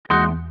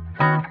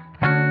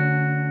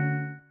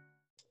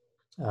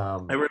I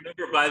Um,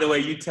 remember, by the way,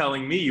 you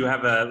telling me you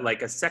have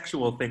a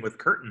sexual thing with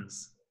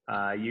curtains.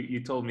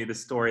 You told me the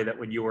story that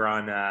when you were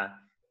on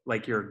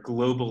like your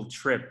global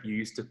trip, you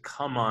used to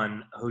come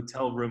on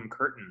hotel room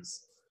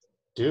curtains.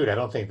 Dude, I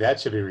don't think that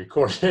should be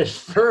recorded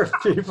for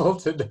people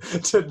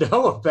to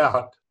know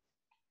about.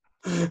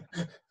 I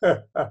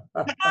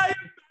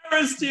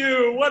embarrassed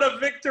you. What a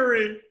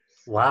victory!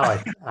 Wow,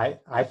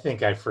 I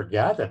think I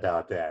forgot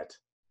about that.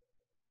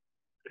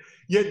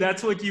 Yeah,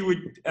 that's what you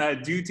would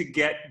do to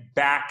get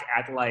back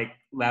at like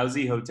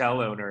lousy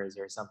hotel owners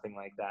or something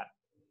like that.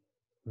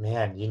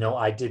 Man,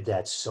 I did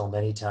that so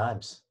many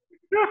times.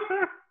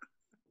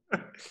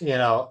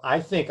 I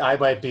think I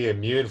might be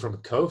immune from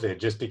COVID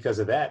just because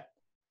of that.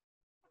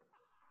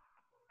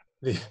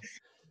 The,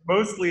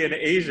 Mostly in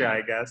Asia,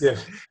 I guess. yeah.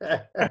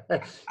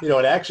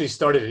 It actually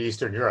started in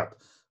Eastern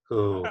Europe,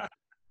 who,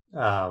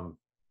 um,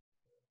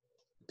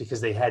 because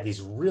they had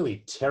these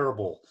really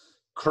terrible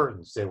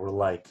curtains. They were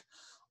like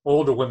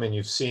older women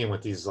you've seen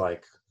with these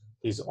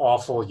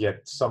awful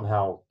yet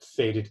somehow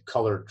faded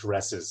colored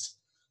dresses.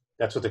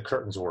 That's what the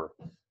curtains were.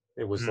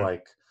 It was Mm.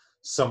 like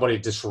somebody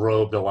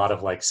disrobed a lot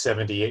of like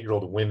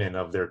 78-year-old women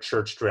of their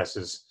church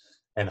dresses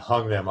and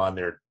hung them on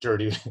their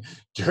dirty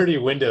dirty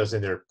windows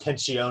in their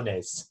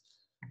pensiones.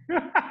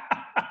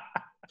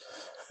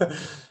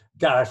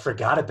 God, I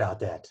forgot about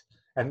that.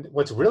 And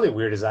what's really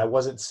weird is I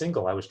wasn't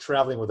single. I was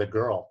traveling with a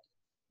girl.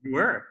 You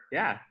were,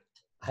 yeah.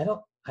 I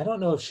don't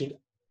know if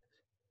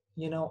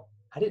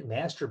I didn't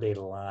masturbate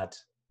a lot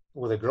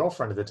with a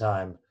girlfriend at the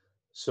time.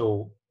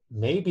 So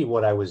maybe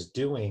what I was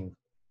doing,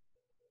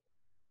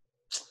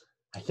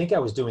 I think I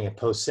was doing it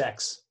post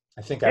sex.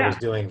 I think I Yeah, was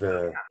doing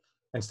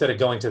instead of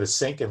going to the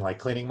sink and like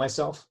cleaning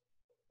myself,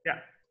 yeah.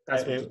 I,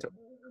 That's what you it, told.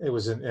 it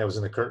was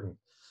in the curtain.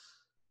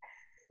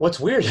 What's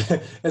weird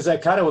is I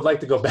kind of would like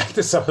to go back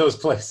to some of those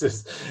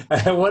places.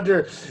 I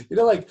wonder,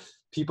 like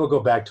people go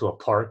back to a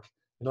park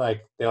and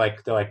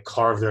they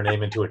carve their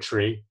name into a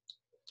tree.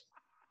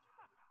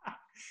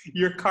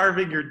 You're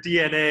carving your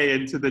DNA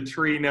into the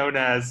tree known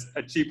as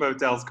a cheap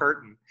hotel's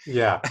curtain.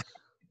 Yeah,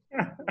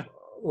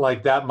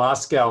 like that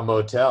Moscow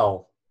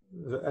motel.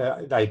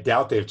 I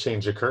doubt they've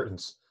changed the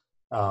curtains.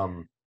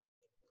 Um,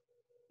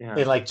 Yeah,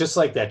 and like just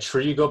like that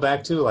tree you go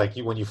back to, like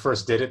when you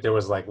first did it, there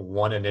was like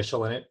one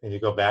initial in it, and you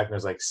go back and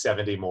there's like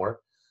 70 more.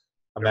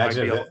 there might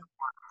Imagine be a lot that.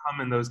 of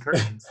cum in those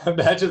curtains.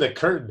 Imagine the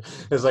curtain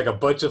is like a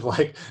bunch of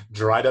like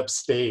dried up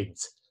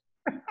stains.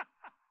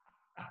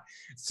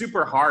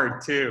 Super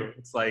hard too.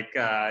 It's like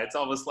it's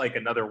almost like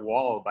another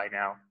wall by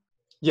now.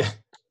 Yeah.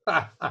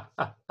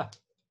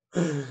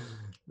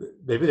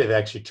 Maybe they've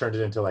actually turned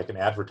it into like an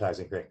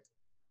advertising thing.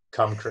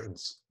 Cum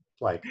curtains,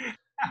 like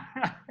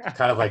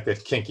kind of like the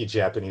kinky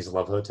Japanese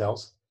love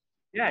hotels.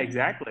 Yeah,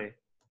 exactly.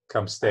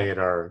 Come Uh, stay at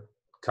our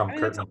cum I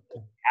mean, that's a curtain.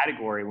 whole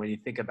category when you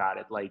think about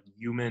it, like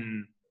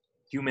human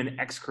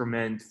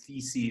excrement,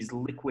 feces,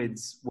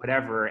 liquids,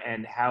 whatever,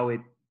 and how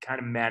it kind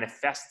of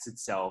manifests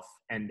itself.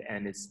 And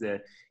it's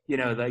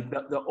like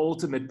the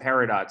ultimate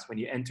paradox when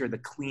you enter the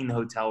clean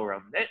hotel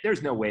room.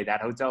 There's no way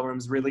that hotel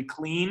room's really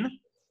clean.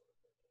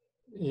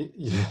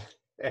 Yeah.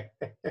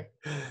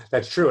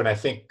 That's true. And I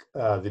think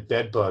the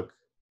bed bug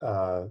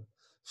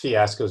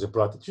fiascos have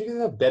brought. Did you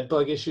have bed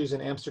bug issues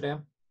in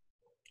Amsterdam?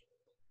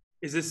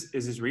 Is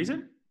this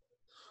reason?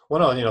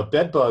 Well, no,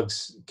 bed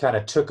bugs kind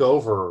of took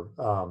over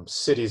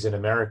cities in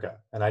America,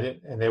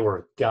 and they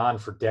were gone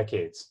for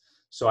decades.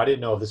 So I didn't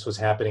know if this was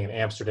happening in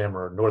Amsterdam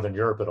or Northern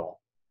Europe at all.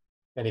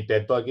 Any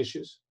bed bug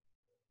issues?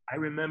 I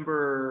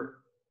remember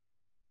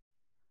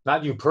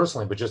Not you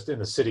personally, but just in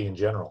the city in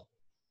general.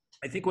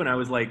 I think when I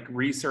was like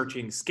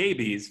researching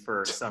scabies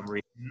for some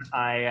reason,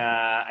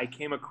 I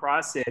came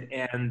across it,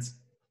 and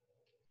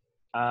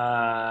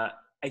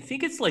I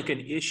think it's like an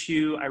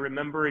issue. I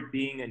remember it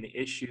being an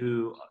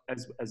issue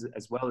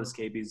as well as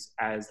scabies,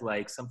 as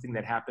like something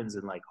that happens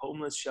in like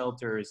homeless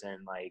shelters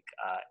and like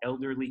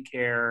elderly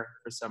care.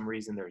 For some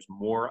reason, there's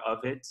more of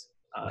it,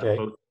 Okay.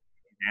 both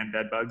and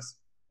bed bugs.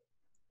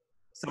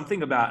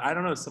 Something about, I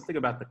don't know, something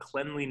about the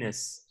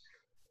cleanliness.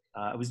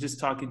 I was just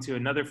talking to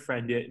another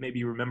friend, maybe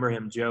you remember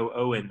him, Joe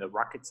Owen, the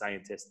rocket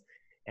scientist,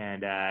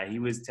 and he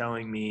was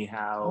telling me Oh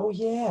how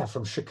yeah,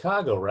 from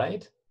Chicago,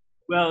 right?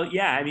 well,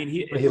 yeah. I mean,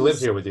 he But he it lived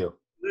was here with you,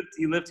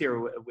 he lived here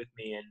with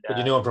me, and but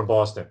you knew him from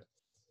Boston.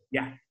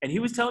 yeah, and he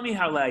was telling me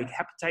how like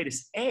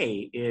hepatitis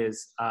A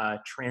is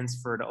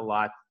transferred a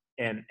lot,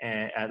 and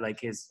like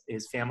his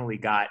family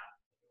got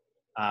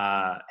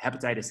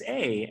hepatitis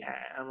A.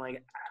 I'm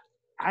like,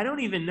 I don't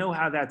even know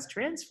how that's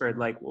transferred.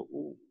 Like,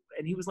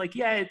 and he was like,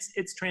 yeah,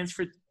 it's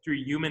transferred through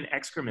human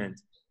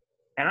excrement.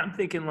 And I'm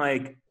thinking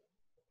like,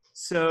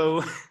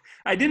 so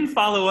I didn't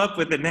follow up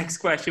with the next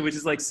question, which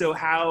is like, so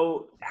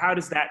how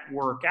does that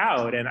work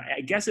out? And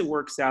I guess it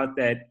works out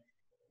that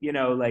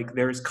like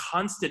there's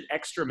constant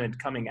excrement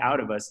coming out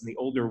of us, and the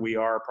older we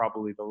are,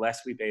 probably the less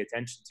we pay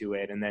attention to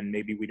it, and then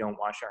maybe we don't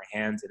wash our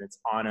hands, and it's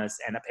on us,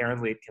 and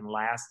apparently it can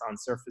last on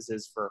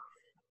surfaces for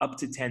up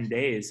to 10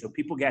 days. So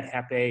people get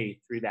Hep A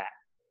through that.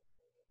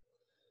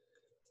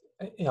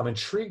 I'm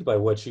intrigued by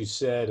what you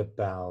said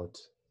about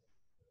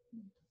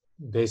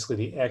basically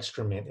the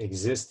excrement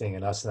existing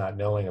and us not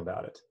knowing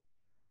about it.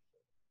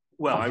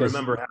 Well, I Because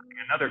remember having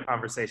another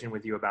conversation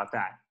with you about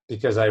that.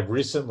 because I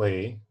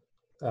recently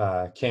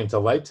came to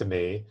light to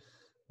me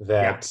Yeah.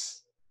 that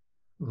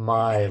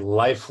my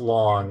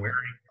lifelong Underwear.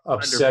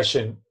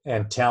 obsession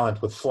and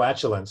talent with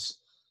flatulence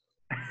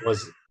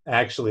was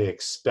actually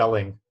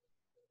expelling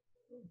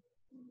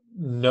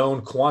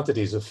known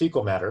quantities of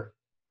fecal matter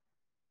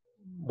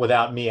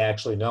without me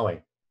actually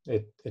knowing.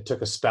 It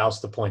took a spouse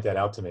to point that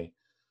out to me.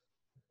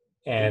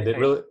 And it A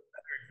really,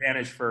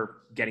 advantage for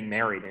getting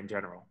married in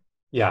general.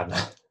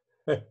 yeah.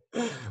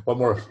 One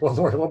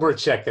more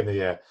check in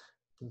the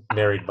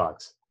married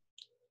box.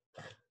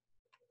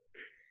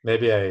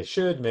 Maybe I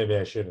should, maybe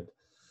I shouldn't.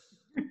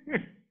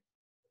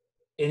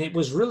 And it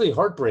was really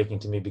heartbreaking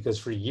to me because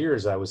for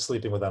years I was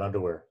sleeping without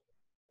underwear.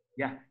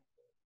 Yeah.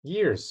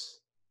 Years.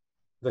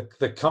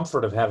 The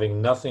comfort of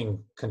having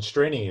nothing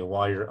constraining you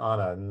while you're on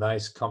a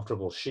nice,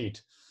 comfortable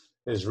sheet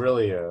is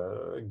really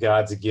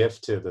God's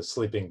gift to the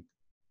sleeping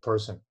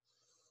person.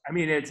 I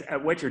mean, it's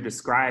what you're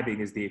describing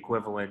is the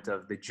equivalent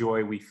of the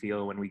joy we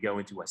feel when we go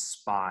into a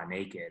spa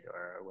naked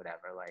or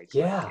whatever.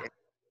 Yeah.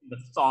 The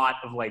thought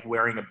of like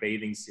wearing a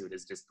bathing suit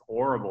is just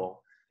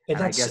horrible. And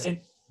And I that's guess and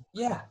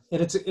yeah,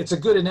 and it's a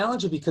good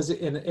analogy because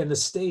in the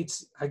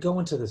States, I go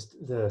into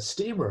the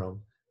steam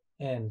room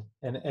and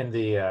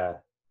the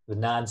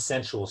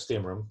non-sensual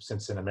steam room,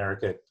 since in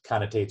America it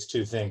connotates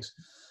two things.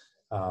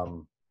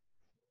 Um,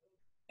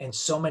 and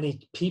so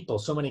many people,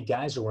 so many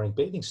guys are wearing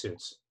bathing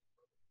suits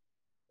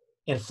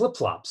and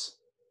flip-flops.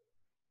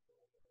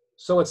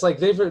 So it's like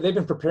they've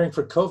been preparing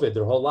for COVID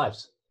their whole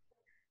lives.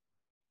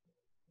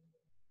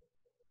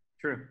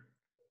 true.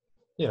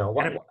 You know,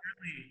 And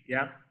apparently,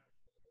 yeah,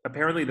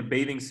 apparently the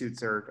bathing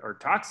suits are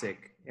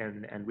toxic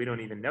and we don't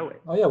even know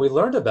it. oh yeah, we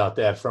learned about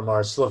that from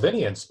our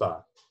Slovenian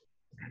spa.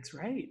 That's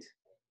right.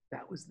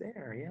 That was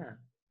there. Yeah.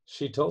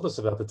 She told us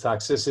about the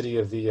toxicity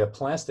of the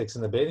plastics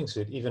in the bathing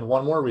suit. Even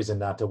one more reason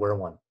not to wear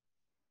one.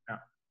 Yeah.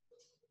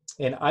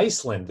 In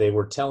Iceland, they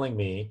were telling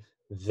me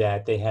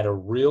that they had a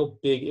real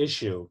big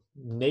issue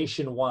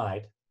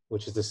nationwide,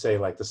 which is to say,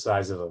 like the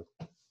size of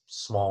a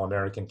small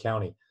American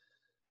county,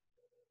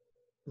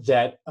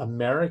 that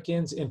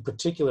Americans in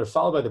particular,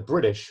 followed by the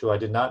British, who I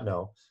did not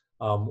know,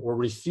 were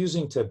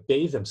refusing to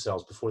bathe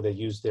themselves before they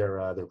used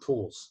their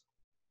pools.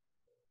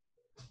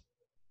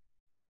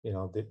 You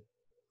know,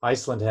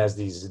 Iceland has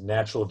these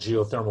natural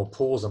geothermal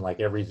pools in like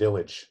every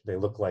village. They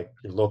look like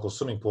your local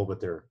swimming pool, but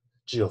they're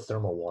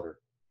geothermal water.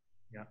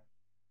 Yeah.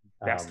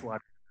 Best Um, one.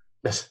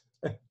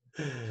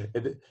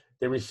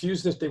 they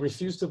refused this. They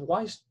refused to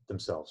wash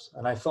themselves,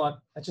 and I thought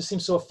that just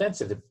seems so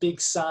offensive. The big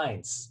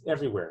signs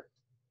everywhere.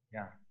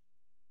 Yeah.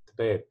 To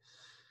bathe.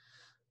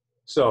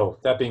 So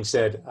that being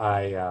said,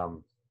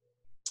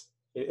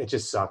 it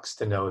just sucks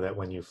to know that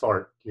when you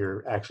fart,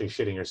 you're actually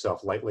shitting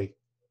yourself lightly.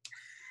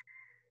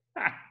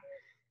 And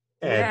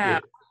Yeah.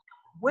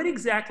 What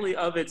exactly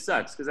of it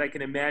sucks? Because I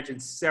can imagine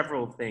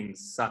several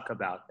things suck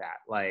about that.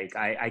 Like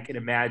I can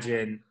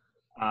imagine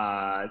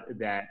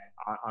that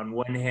on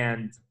one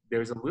hand,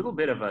 there's a little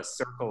bit of a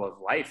circle of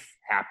life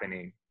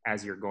happening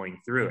as you're going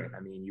through it. I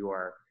mean, you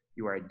are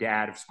a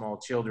dad of small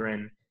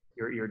children.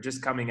 You're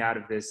just coming out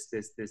of this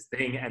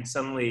thing, and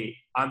suddenly,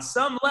 on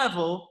some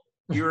level,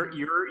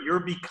 you're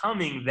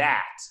becoming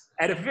that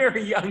at a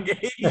very young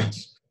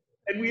age.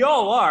 And we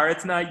all are.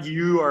 It's not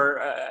you are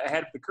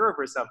ahead of the curve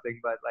or something,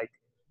 but like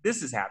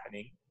this is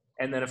happening.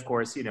 And then, of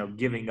course,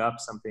 giving up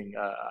something,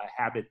 a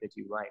habit that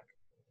you like.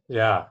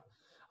 yeah,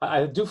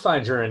 I do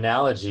find your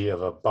analogy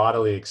of a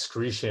bodily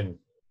excretion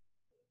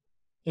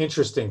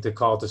interesting to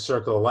call it the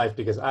circle of life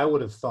because I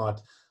would have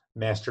thought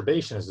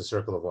masturbation is the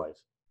circle of life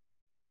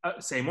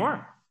Say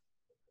more.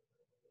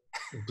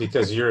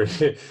 because you're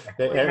Has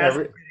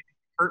every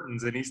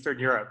curtains in Eastern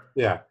Europe.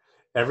 yeah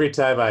every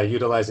time I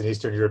utilize an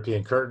Eastern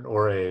European curtain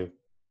or a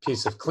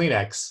piece of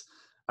Kleenex,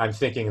 I'm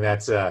thinking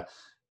that's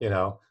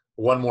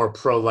one more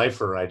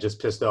pro-lifer I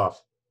just pissed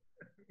off.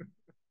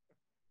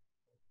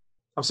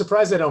 I'm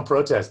surprised they don't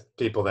protest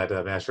people that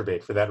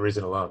masturbate for that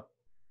reason alone.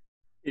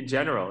 In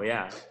general,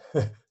 yeah.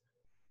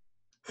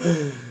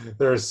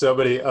 There are so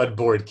many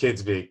unborn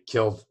kids being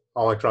killed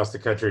all across the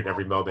country at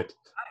every moment.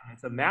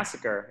 It's a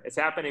massacre. It's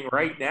happening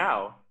right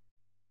now,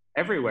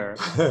 everywhere.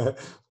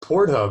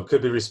 Pornhub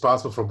could be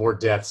responsible for more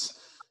deaths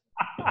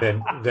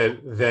than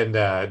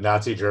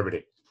Nazi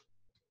Germany.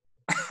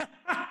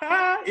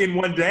 In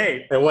one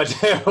day. And one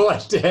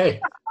day.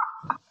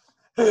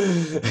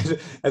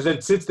 And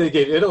then since they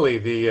gave Italy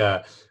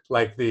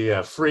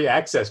the free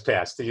access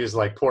pass to use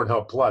like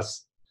Pornhub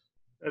Plus.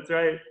 That's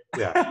right.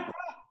 Yeah.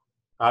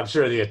 I'm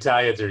sure the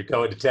Italians are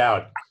going to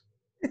town.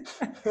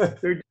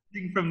 They're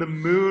jumping from the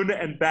moon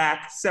and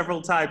back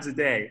several times a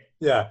day.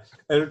 Yeah.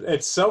 And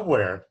it's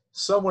somewhere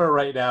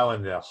right now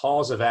in the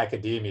halls of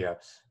academia,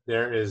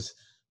 there is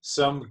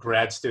some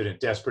grad student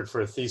desperate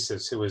for a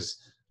thesis who is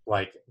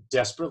like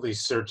desperately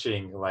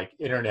searching like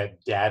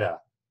internet data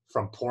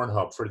from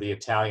Pornhub for the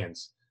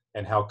Italians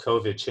and how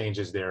COVID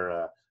changes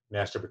their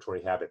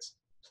masturbatory habits.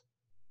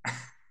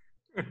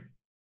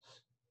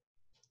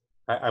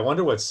 I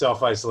wonder what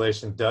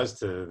self-isolation does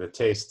to the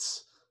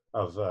tastes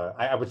of.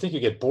 I would think you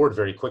get bored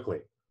very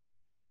quickly.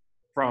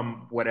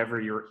 From whatever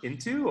you're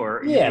into,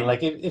 or you Yeah, mean?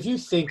 like if you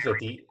think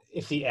that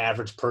if the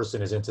average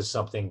person is into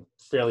something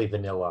fairly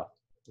vanilla,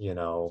 you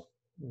know,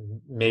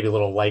 maybe a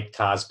little light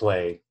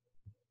cosplay,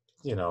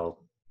 you know,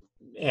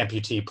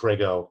 amputee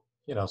prego,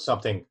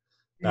 something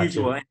not too.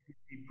 Usual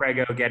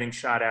Prego getting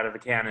shot out of a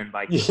cannon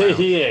by Yeah, clowns.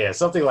 yeah,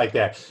 something like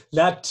that.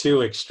 Not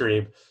too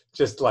extreme,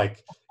 just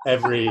like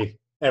every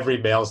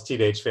male's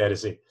teenage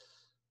fantasy.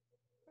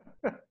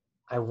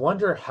 I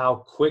wonder how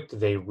quick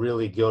they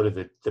really go to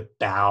the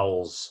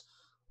bowels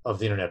of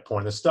the internet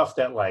porn, the stuff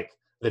that like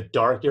the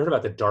dark. You heard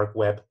about the dark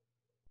web?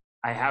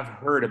 I have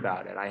heard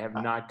about it. I have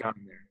I not gone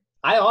there.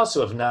 I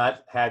also have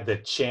not had the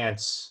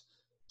chance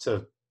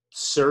to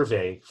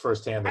survey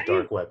firsthand the How do you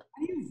dark web.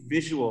 how do you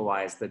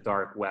visualize the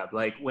dark web?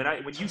 Like when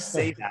you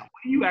say that,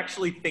 what do you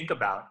actually think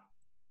about?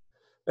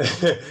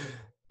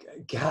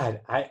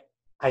 God,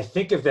 I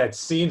think of that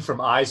scene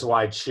from Eyes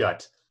Wide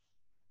Shut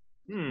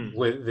Hmm.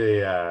 with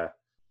the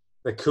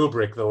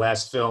Kubrick, the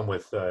last film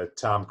with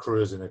Tom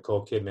Cruise and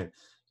Nicole Kidman,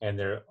 and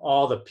they're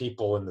all the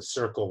people in the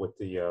circle with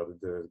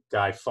the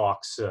Guy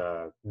Fawkes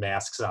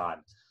masks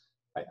on.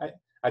 I, I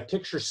I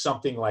picture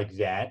something like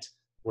that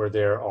where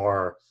there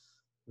are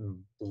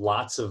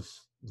lots of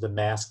the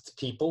masked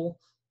people,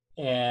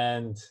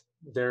 and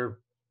they're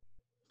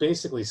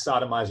basically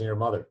sodomizing your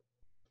mother.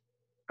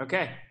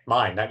 Okay.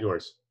 Mine, not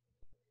yours.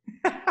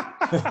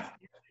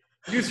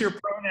 Use your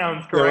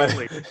pronouns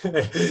correctly.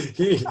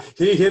 he,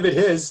 him, and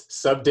his.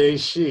 Some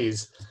days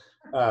she's.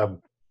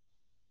 Um,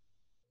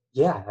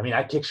 yeah, I mean,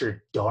 I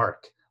picture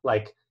dark,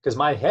 like because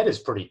my head is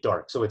pretty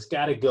dark, so it's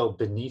got to go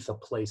beneath a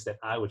place that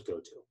I would go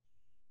to.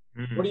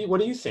 Mhm. What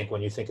do you think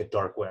when you think of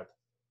dark web?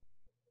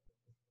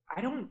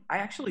 I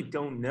actually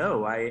don't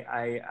know.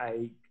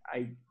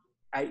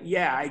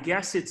 Yeah, I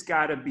guess it's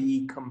got to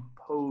be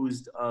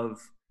composed of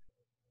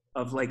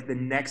like the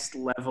next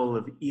level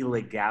of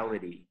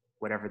illegality,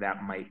 whatever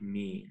that might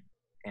mean.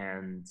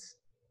 And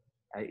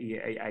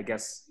I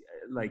guess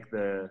like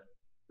the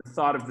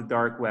thought of the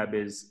dark web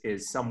is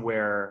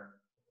somewhere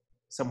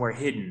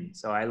hidden.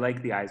 So I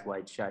like the eyes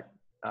wide shut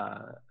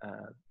uh,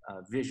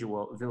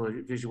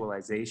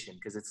 visualization,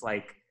 because it's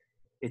like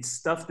it's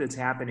stuff that's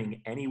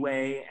happening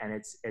anyway, and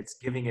it's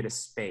giving it a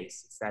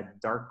space. It's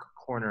that dark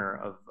corner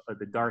of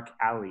the dark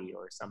alley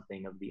or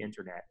something of the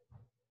internet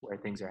where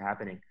things are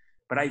happening.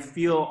 But I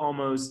feel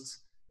almost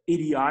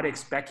idiotic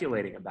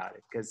speculating about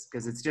it, because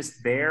it's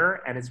just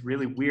there, and it's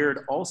really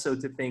weird also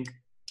to think,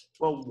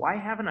 well, why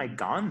haven't I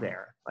gone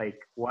there? Like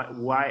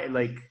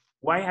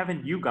why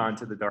haven't you gone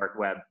to the dark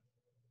web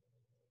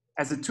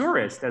as a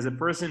tourist, as a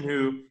person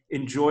who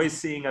enjoys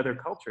seeing other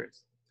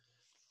cultures?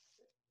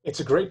 It's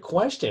a great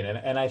question,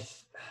 and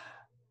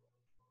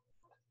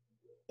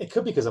it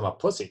could be because I'm a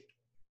pussy.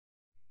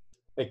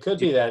 It could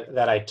Do, be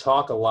that I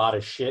talk a lot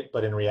of shit,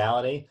 but in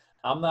reality,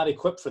 I'm not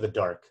equipped for the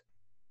dark.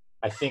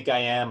 I think I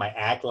am. I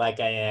act like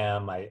I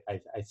am. I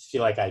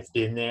feel like I've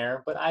been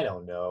there, but I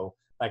don't know.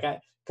 Like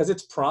because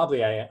it's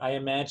probably I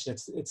imagine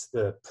it's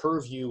the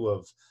purview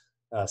of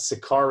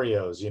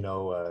sicarios.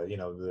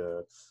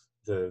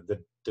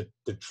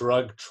 The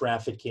drug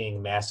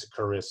trafficking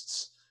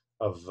massacreists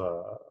of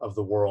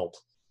the world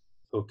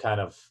who kind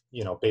of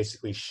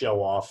basically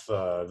show off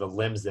the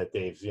limbs that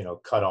they've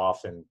cut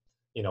off and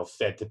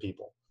fed to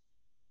people.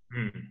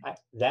 hmm,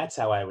 That's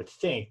how I would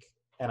think,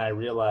 and I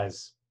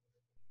realize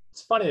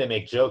it's funny to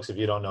make jokes if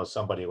you don't know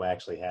somebody who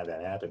actually had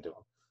that happen to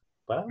them.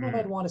 But I don't know if hmm,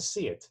 I'd want to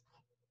see it.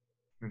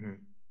 hmm.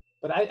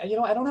 But I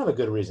don't have a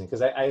good reason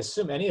because I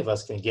assume any of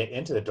us can get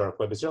into the dark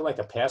web. Is there like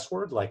a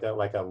password, like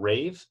a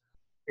rave?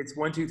 It's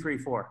 1, 2, 3,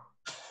 4.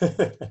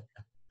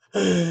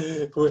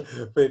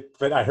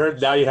 but I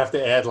heard now you have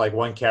to add like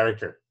one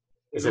character.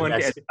 Is It's it an one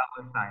X? it's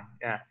dollar sign.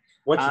 Yeah.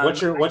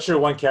 What's your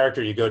one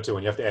character you go to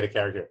when you have to add a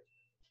character?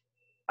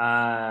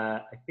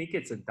 I think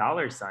it's a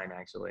dollar sign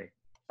actually.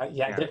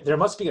 Yeah, Yeah. there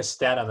must be a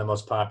stat on the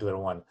most popular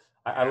one.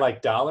 I Yeah.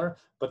 like dollar,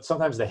 but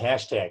sometimes the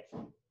hashtag.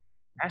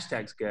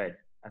 Hashtag's good.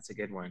 That's a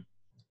good one.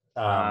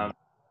 Um, Um,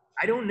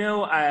 I don't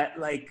know.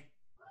 Like,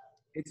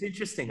 it's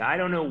interesting. I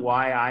don't know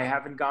why I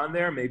haven't gone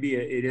there. Maybe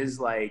it is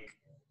like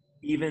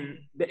even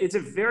it's a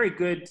very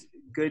good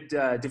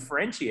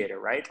differentiator,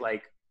 right?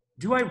 Like,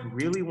 do I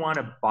really want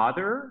to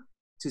bother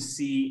to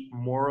see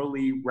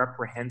morally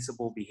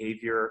reprehensible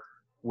behavior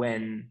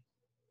when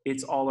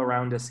it's all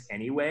around us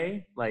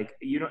anyway? Like,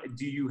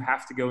 do you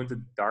have to go into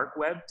the dark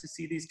web to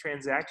see these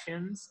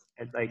transactions?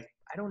 And like,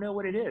 I don't know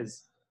what it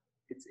is.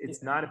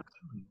 It's not a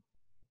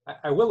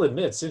I will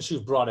admit, since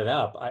you've brought it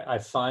up, I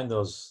find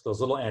those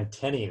little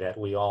antennae that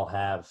we all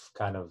have,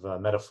 kind of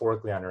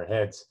metaphorically on our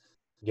heads,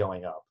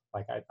 going up.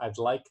 Like I'd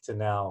like to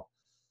now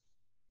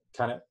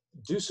kind of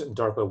do something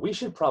dark, but we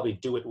should probably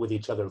do it with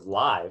each other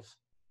live.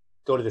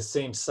 Go to the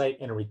same site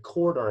and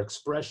record our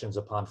expressions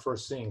upon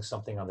first seeing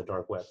something on the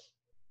dark web.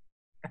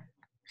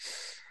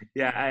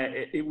 yeah,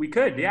 we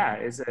could. Yeah,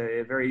 it's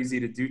very easy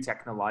to do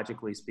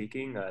technologically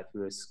speaking,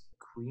 through a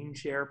screen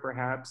share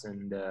perhaps,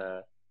 and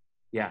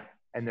yeah,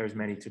 and there's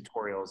many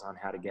tutorials on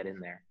how to get in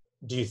there.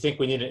 do you think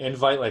we need an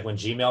invite like when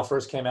Gmail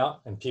first came out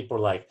and people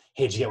were like,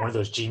 hey, did you get one of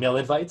those Gmail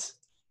invites?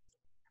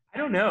 I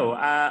don't know. A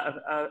I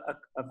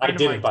friend of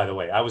didn't, mine, by the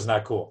way. I was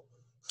not cool.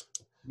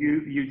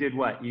 you did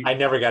what? I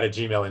never got a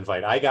Gmail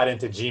invite. I got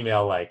into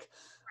Gmail like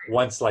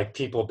once like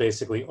people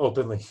basically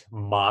openly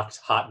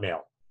mocked Hotmail.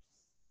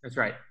 That's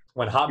right.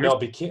 When You're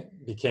Hotmail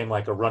became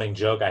like a running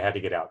joke, I had to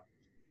get out.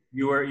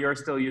 you're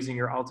still using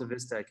your Alta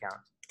Vista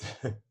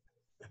account.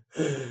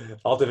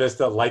 Alta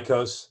Vista,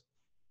 Lycos,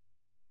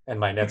 and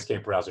my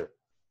Netscape browser.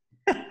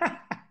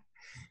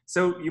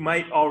 So you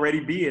might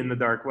already be in the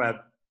dark web.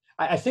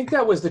 I think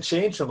that was the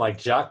change from like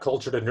jock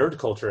culture to nerd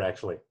culture,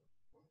 actually.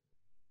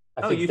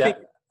 I Oh, think you that,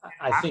 think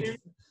I think,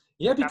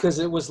 yeah, because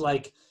it was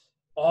like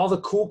all the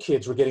cool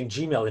kids were getting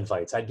Gmail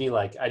invites. I'd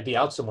be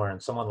out somewhere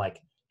and someone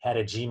like had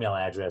a Gmail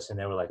address and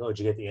they were like, oh, did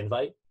you get the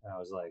invite? And I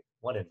was like,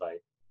 what invite?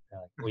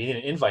 Like, well, you need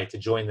an invite to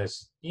join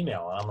this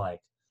email. And I'm like,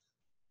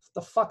 what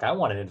the fuck? I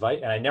want an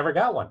invite. And I never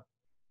got one.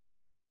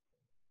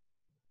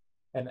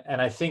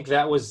 And I think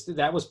that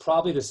was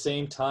probably the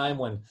same time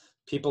when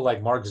people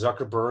like Mark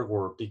Zuckerberg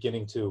were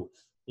beginning to,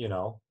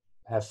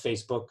 have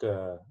Facebook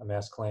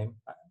amass claim.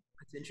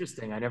 That's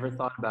interesting. I never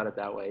thought about it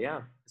that way.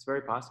 Yeah, it's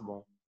very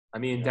possible. I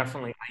mean, Yeah.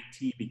 definitely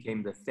IT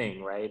became the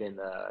thing, right? In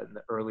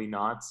the early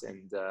noughts,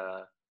 and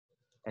the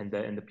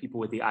people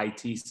with the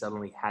IT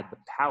suddenly had the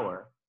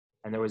power,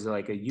 and there was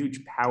like a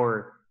huge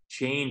power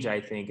change.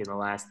 I think in the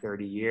last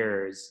 30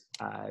 years,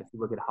 if you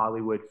look at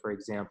Hollywood, for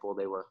example,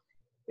 they were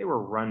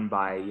run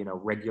by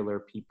regular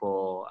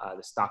people.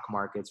 The stock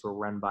markets were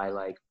run by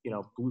like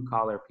blue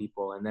collar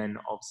people, and then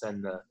all of a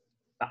sudden the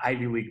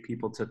Ivy League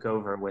people took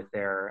over with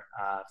their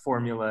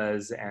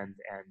formulas and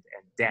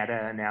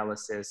data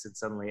analysis, and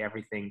suddenly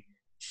everything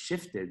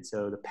shifted.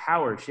 So the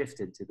power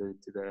shifted to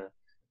the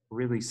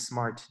really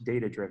smart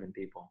data driven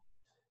people.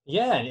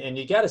 Yeah, and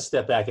you got to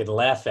step back and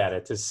laugh at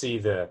it to see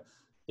the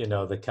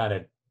kind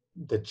of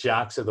the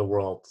jocks of the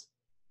world,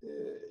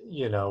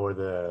 or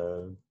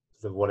the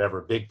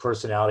whatever big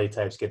personality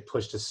types get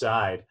pushed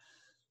aside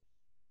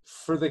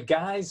for the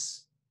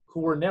guys who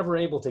were never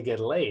able to get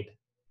laid.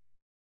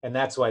 And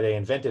that's why they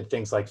invented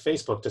things like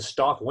Facebook to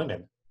stalk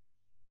women.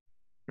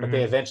 But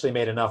they eventually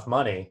made enough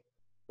money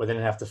where they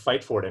didn't have to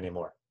fight for it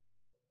anymore.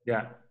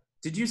 Yeah.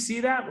 Did you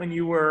see that when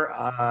you were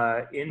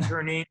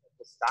interning at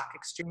the stock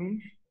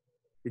exchange?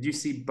 Did you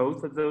see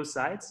both of those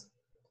sides?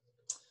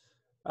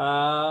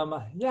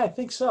 Yeah, I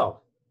think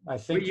so. I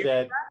think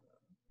that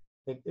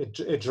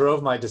it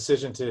drove my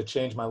decision to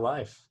change my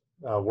life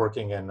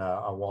working on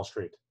Wall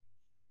Street.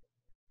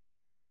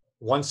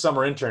 One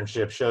summer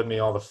internship showed me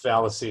all the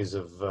fallacies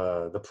of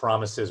the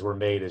promises were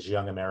made as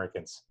young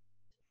Americans.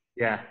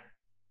 Yeah.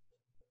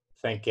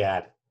 Thank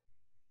God.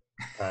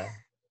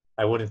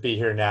 I wouldn't be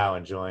here now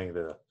enjoying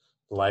the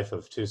life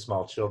of two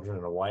small children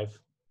and a wife.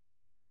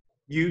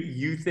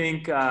 You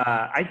think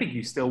I think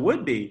you still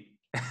would be.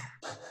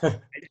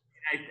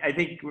 I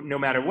think no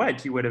matter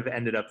what, you would have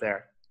ended up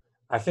there.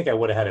 I think I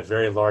would have had a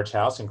very large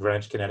house in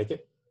Greenwich,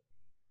 Connecticut.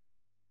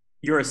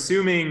 You're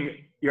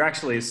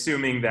actually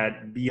assuming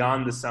that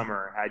beyond the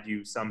summer, had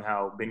you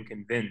somehow been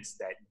convinced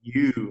that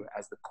you,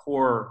 as the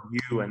core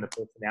you and the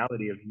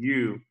personality of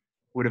you,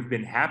 would have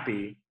been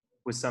happy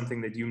with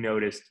something that you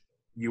noticed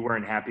you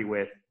weren't happy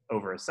with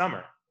over a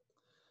summer.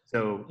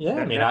 So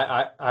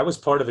yeah, I was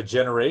part of a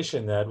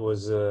generation that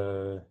was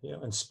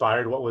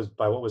inspired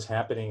by what was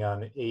happening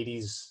on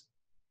 80s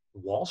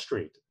Wall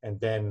Street, and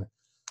then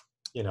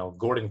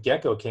Gordon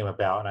Gekko came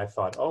about, and I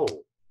thought, oh,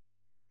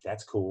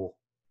 that's cool.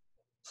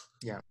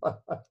 Yeah.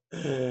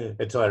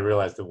 Until I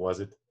realized it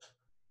wasn't.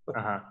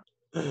 Uh-huh.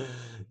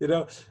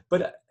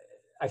 But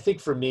I think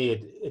for me,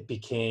 it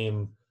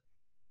became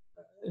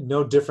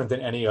no different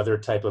than any other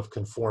type of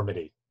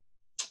conformity,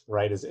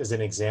 right? As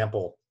an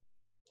example,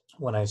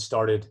 when I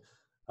started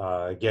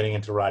getting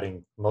into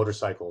riding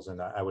motorcycles,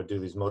 and I would do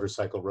these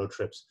motorcycle road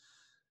trips,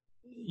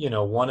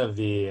 one of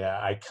the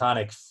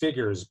iconic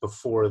figures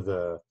before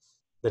the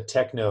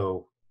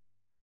techno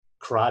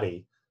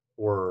karate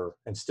were,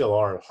 and still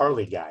are,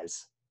 Harley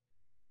guys.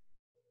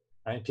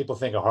 Right? People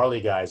think of Harley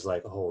guys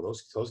like, oh,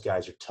 those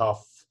guys are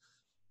tough,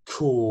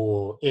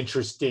 cool,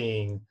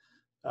 interesting,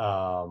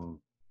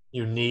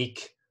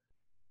 unique.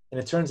 And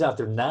it turns out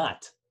they're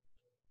not.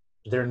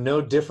 They're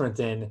no different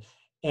than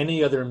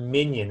any other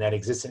minion that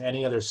exists in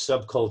any other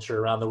subculture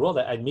around the world.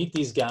 I'd meet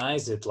these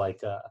guys at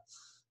like, the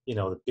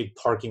big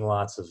parking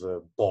lots of a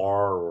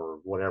bar or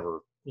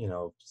whatever,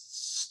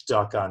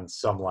 stuck on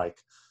some like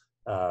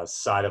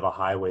side of a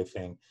highway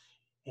thing.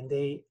 And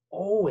they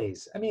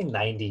always,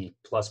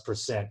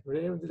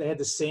 90+%, they had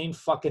the same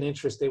fucking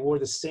interest. They wore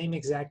the same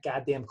exact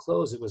goddamn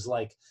clothes. It was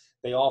like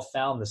they all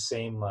found the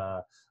same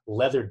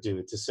leather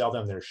dude to sell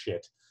them their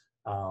shit.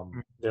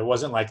 There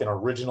wasn't like an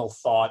original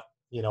thought,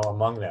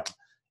 among them.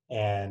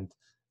 And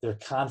their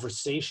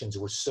conversations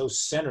were so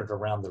centered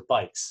around their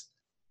bikes.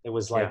 It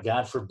was like,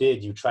 God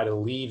forbid you try to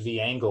leave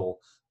the angle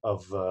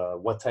of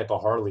what type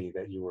of Harley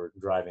that you were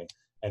driving.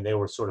 And they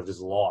were sort of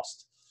just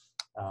lost.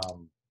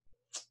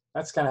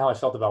 That's kind of how I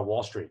felt about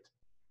Wall Street.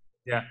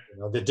 Yeah.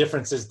 The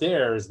difference is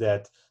there is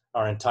that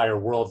our entire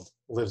world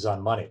lives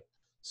on money.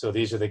 So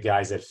these are the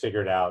guys that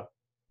figured out,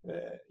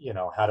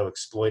 how to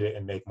exploit it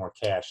and make more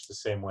cash. The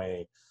same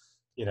way,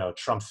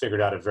 Trump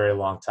figured out a very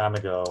long time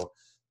ago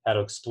how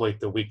to exploit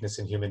the weakness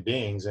in human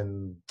beings,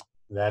 and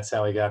that's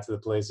how he got to the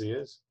place he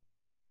is.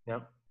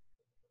 Yep.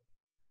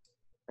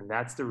 And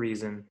that's the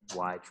reason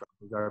why Trump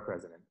is our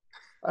president.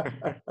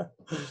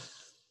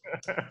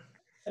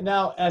 And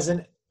now, as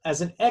an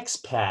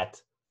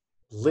expat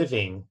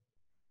living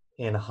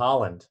in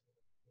Holland,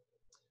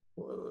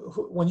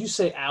 when you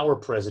say our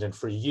president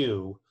for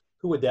you,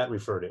 who would that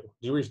refer to?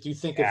 Do you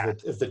think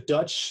of the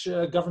Dutch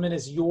government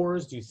as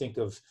yours? Do you think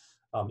of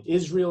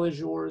Israel as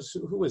yours?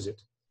 Who is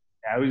it?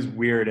 That was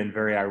weird and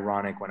very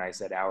ironic when I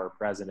said our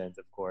president,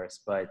 of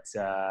course, but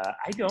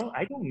I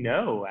don't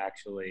know,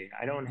 actually.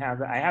 I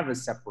have a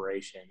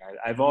separation.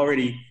 I've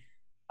already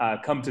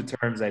come to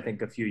terms, I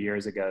think a few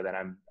years ago, that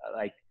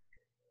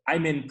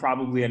I'm in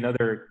probably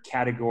another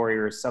category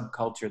or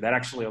subculture that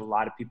actually a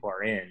lot of people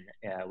are in,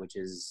 which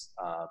is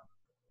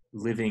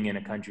living in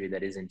a country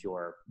that isn't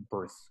your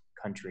birth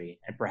country,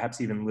 and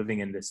perhaps even living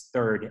in this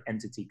third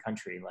entity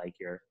country.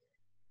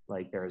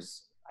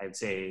 I'd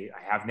say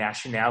I have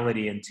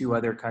nationality in 2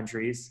 other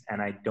countries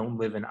and I don't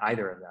live in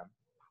either of them.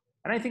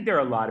 And I think there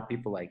are a lot of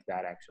people like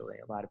that, actually.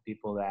 A lot of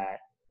people that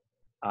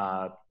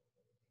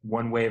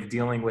one way of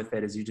dealing with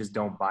it is you just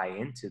don't buy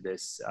into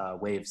this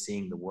way of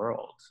seeing the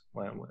world.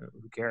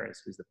 Who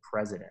cares who's the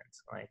president?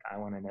 I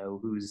want to know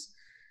who's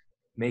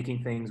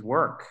making things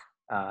work,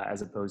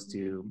 as opposed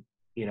to,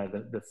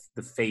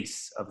 the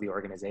face of the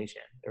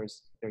organization.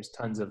 There's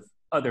tons of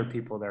other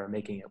people that are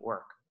making it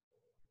work.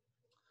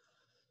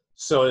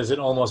 So is it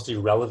almost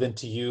irrelevant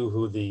to you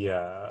who the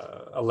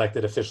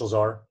elected officials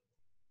are?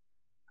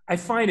 I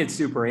find it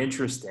super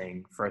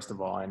interesting, first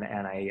of all, and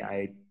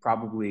I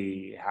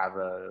probably have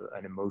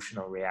an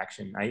emotional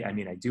reaction. I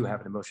mean, I do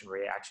have an emotional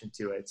reaction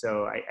to it.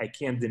 So I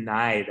can't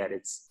deny that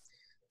it's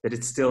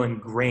still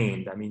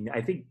ingrained. I mean,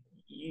 I think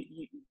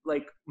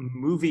like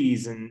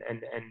movies and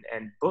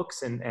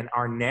books and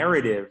our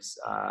narratives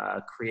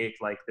create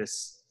like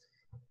this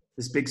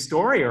big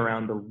story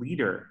around the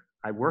leader.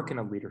 I work in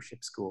a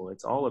leadership school.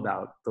 It's all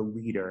about the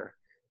leader.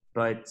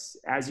 But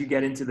as you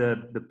get into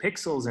the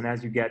pixels and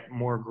as you get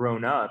more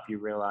grown up, you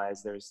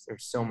realize there's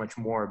so much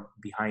more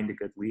behind a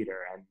good leader.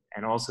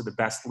 And also the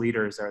best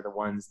leaders are the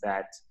ones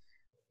that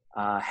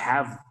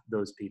have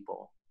those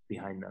people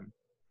behind them.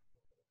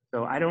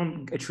 So I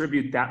don't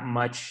attribute that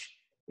much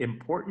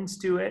importance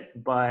to it,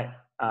 but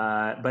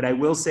I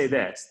will say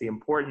this: the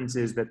importance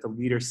is that the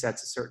leader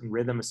sets a certain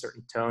rhythm, a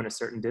certain tone, a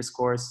certain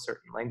discourse, a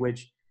certain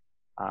language.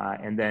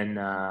 And then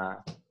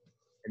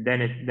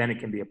it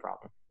can be a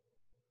problem.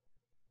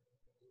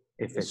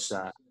 If it's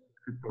the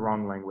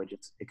wrong language,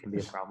 it can be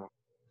a problem.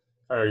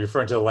 Are you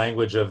referring to the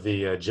language of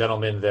the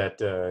gentleman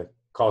that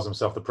calls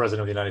himself the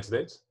president of the United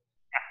States?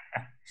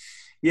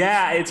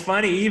 Yeah, it's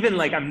funny. Even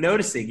I'm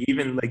noticing,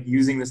 even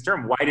using this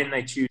term, why didn't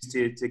I choose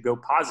to go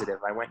positive?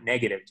 I went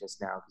negative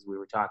just now because we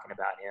were talking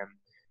about him.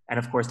 And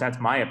of course, that's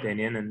my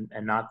opinion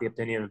and not the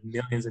opinion of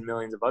millions and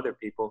millions of other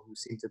people who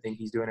seem to think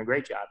he's doing a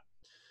great job.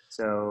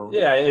 So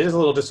yeah, it is a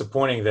little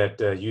disappointing that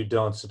you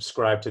don't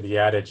subscribe to the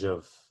adage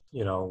of,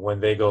 when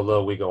they go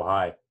low, we go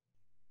high.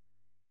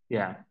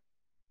 Yeah.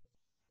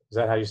 Is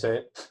that how you say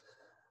it?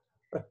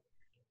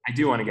 I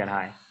do want to get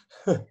high.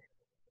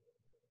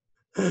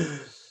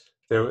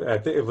 I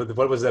think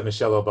what was that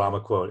Michelle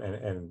Obama quote?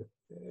 And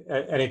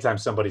anytime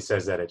somebody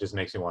says that, it just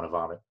makes me want to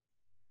vomit.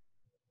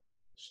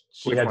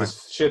 She had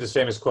this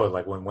famous quote,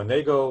 like when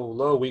they go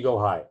low, we go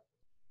high.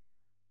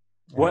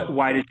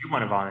 Why did you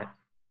want to vomit?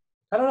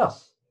 I don't know.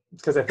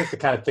 Because I think the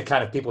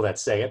kind of people that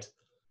say it,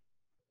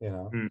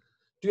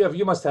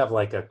 you must have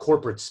like a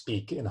corporate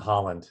speak in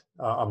Holland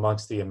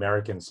amongst the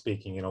American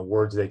speaking,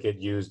 words that get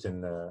used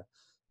in the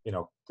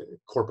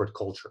corporate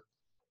culture.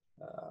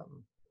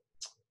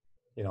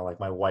 Like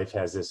my wife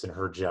has this in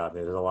her job.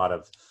 There's a lot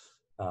of,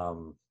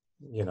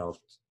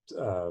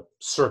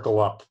 circle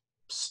up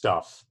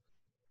stuff,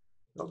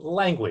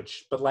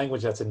 language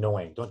that's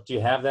annoying. Do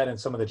you have that in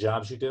some of the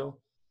jobs you do?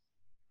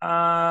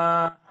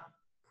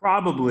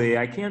 Probably.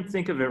 I can't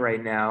think of it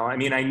right now. I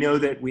mean, I know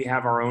that we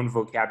have our own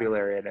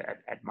vocabulary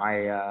at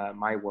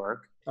my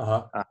work.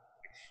 Uh-huh.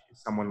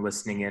 Someone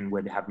listening in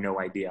would have no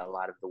idea. A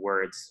lot of the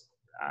words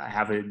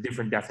have a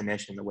different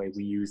definition the way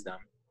we use them,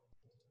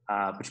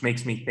 which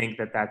makes me think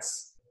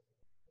that's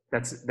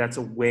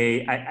a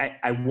way.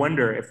 I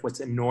wonder if what's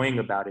annoying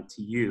about it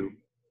to you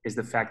is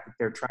the fact that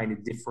they're trying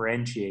to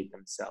differentiate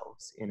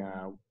themselves in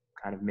a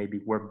kind of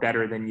maybe we're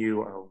better than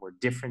you or we're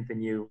different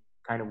than you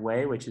kind of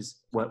way, which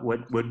is what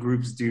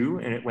groups do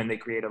when they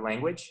create a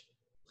language.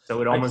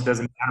 So it almost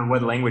doesn't matter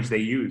what language they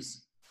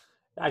use.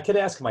 I could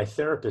ask my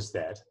therapist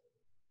that,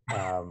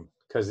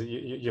 because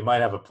you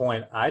might have a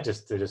point. I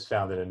just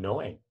found it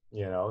annoying,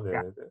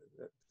 the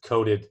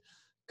coded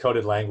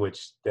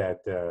language that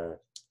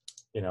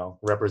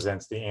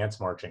represents the ants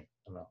marching. I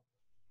don't know.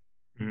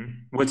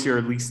 Mm-hmm. What's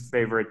your least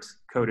favorite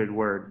coded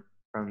word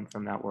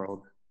from that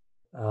world?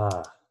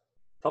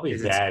 Probably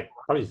vag.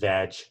 Probably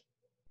vag.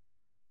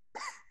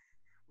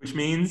 which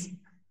means,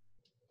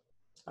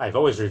 I've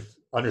always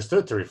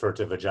understood to refer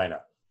to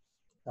vagina.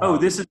 oh,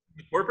 Um, this is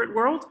the corporate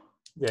world?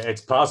 yeah,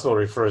 it's possible it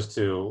refers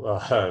to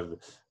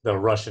the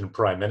Russian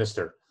prime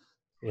minister,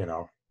 you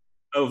know.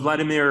 Oh,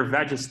 Vladimir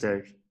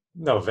Vajistich.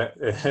 No,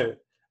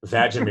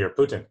 Vladimir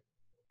Putin.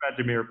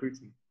 Vladimir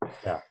Putin.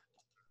 Yeah.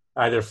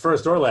 Either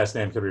first or last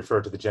name could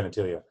refer to the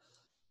genitalia.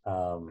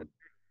 Um,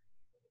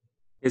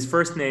 His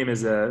first name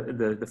is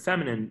the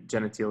feminine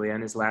genitalia,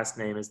 and his last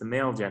name is the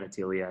male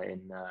genitalia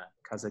in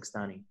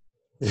Kazakhstani.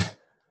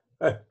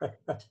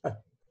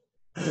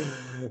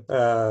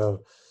 uh,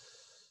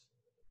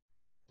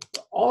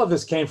 all of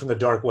this came from the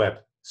dark web.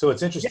 So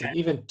it's interesting. Yeah.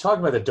 Even talking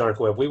about the dark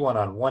web, we went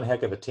on one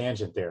heck of a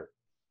tangent there.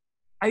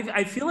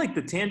 I feel like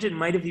the tangent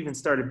might have even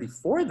started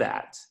before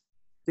that.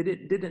 Did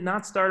it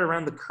not start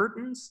around the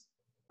curtains,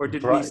 or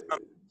did we?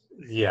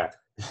 Yeah,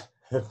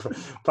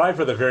 probably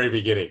from the very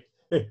beginning.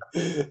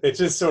 It's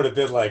just sort of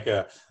been like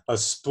a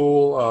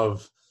spool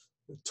of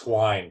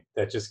twine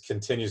that just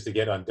continues to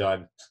get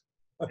undone.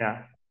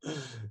 Yeah.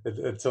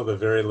 Until the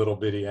very little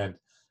bitty end.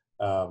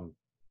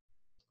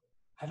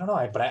 I don't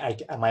know, but I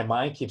my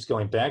mind keeps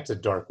going back to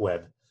dark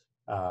web,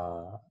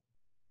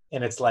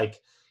 and it's like,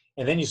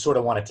 and then you sort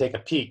of want to take a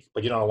peek,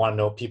 but you don't want to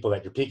know people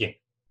that you're peeking.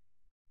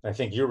 And I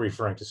think you're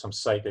referring to some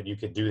site that you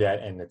could do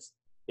that, and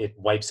it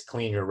wipes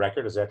clean your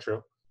record. Is that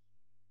true?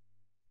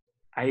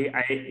 I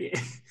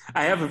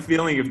have a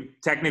feeling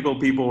if technical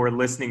people were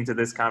listening to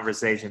this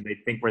conversation,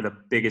 they'd think we're the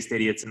biggest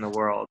idiots in the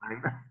world.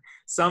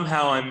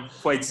 Somehow I'm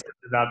quite certain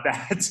about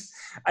that.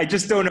 I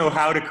just don't know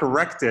how to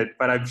correct it,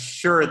 but I'm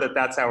sure that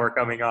that's how we're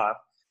coming off.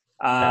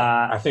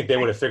 I think they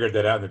would have figured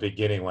that out in the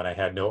beginning when I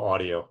had no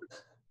audio.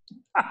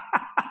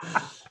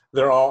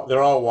 They're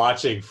all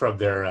watching from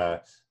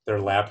their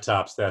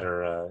laptops that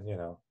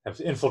are have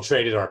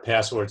infiltrated our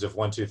passwords of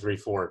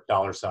 $1234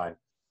 $.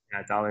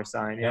 Yeah, $.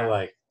 Yeah. They're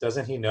like,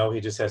 doesn't he know he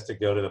just has to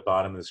go to the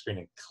bottom of the screen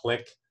and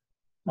click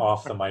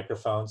off the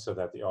microphone so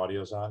that the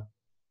audio's on?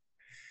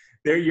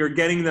 You're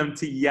getting them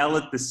to yell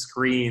at the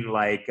screen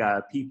like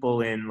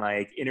people in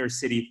like inner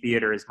city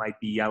theaters might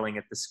be yelling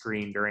at the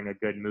screen during a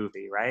good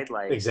movie, right?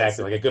 Like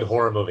exactly, like a good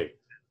horror movie.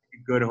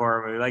 A good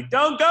horror movie, like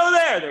don't go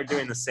there. They're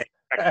doing the same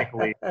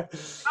technically. No,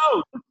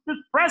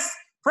 just press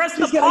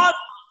the pause.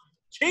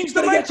 Change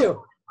the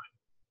microphone.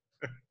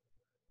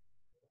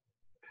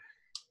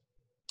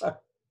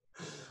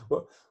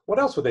 What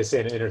else would they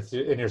say in an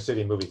inner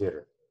city movie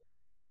theater?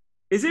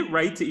 Is it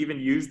right to even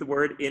use the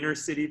word inner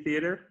city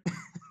theater?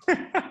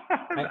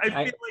 I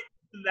feel like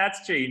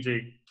that's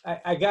changing.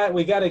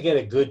 We got to get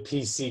a good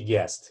PC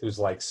guest who's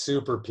like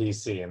super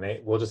PC,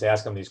 and we'll just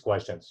ask them these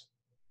questions.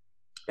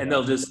 And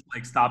they'll just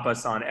like stop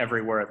us on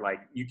every word. Like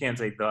you can't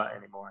say the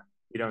anymore.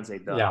 You don't say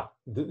the. Yeah,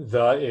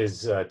 the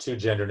is too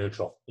gender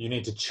neutral. You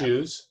need to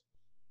choose,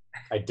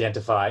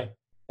 identify,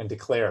 and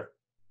declare.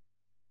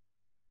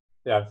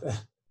 Yeah.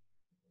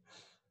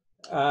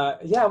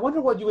 I wonder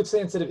what you would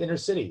say instead of inner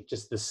city,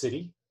 just the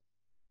city.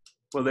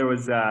 Well, there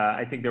was,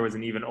 I think there was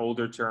an even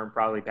older term,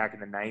 probably back in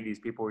the 90s.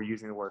 People were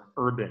using the word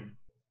urban,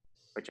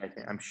 which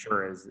I'm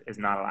sure is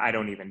not. I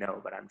don't even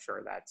know, but I'm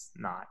sure that's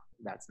not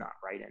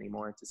right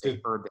anymore to say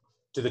urban.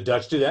 Do the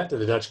Dutch do that? Do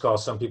the Dutch call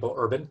some people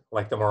urban,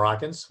 like the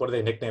Moroccans? What do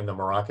they nickname the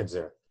Moroccans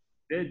there?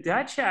 The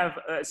Dutch have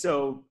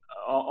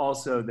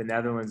also the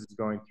Netherlands is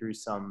going through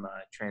some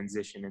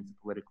transition into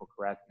political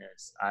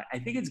correctness. I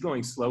think it's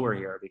going slower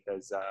here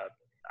because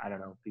I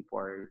don't know, people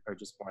are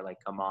just more like,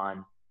 come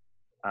on,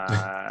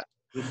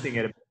 lifting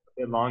it a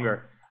bit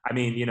longer. I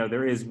mean,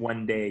 there is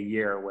one day a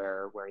year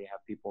where you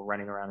have people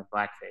running around in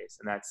blackface,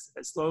 and that's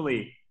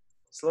slowly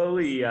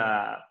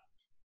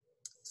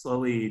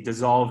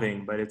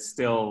dissolving, but it's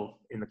still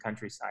in the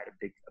countryside a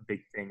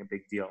big thing, a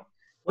big deal.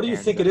 What do you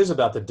think it is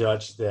about the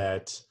Dutch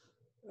that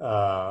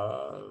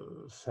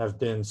have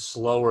been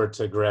slower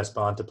to grasp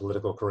onto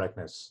political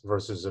correctness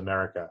versus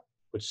America,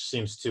 which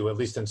seems to, at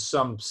least in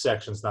some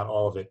sections, not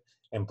all of it,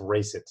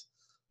 embrace it?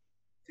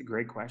 It's a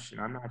great question.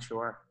 I'm not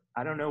sure.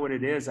 I don't know what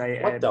it is.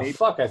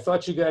 Fuck? I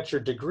thought you got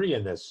your degree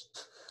in this.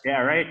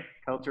 Yeah, right.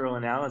 Cultural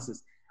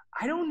analysis.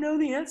 I don't know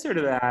the answer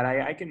to that.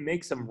 I can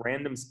make some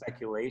random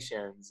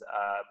speculations,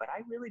 but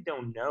I really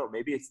don't know.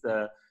 Maybe it's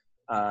the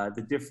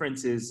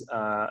difference is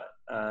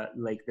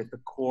like that the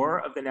core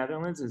of the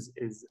Netherlands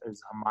is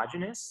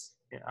homogenous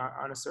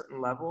on a certain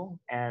level,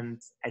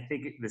 and I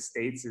think the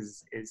States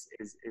is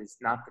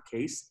not the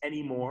case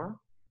anymore.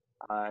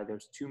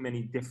 There's too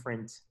many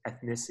different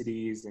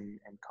ethnicities and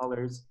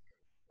colors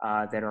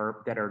that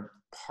are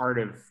part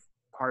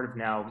of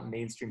now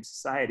mainstream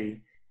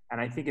society. And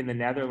I think in the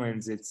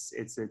Netherlands, it's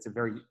a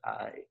very,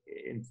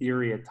 in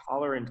theory, a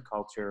tolerant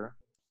culture,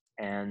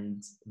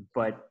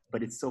 but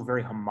it's still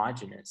very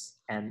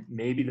homogenous. And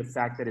maybe the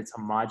fact that it's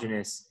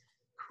homogenous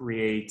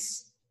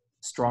creates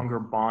stronger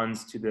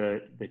bonds to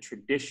the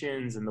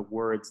traditions and the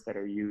words that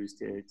are used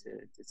to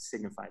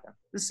signify them.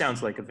 This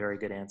sounds like a very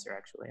good answer,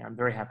 actually. I'm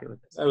very happy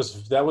with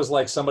this. That was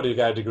like somebody who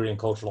got a degree in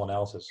cultural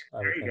analysis.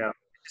 There you go.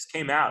 It just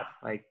came out.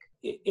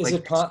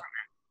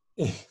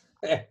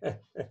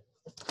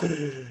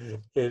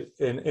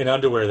 In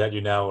underwear that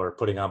you now are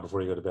putting on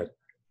before you go to bed?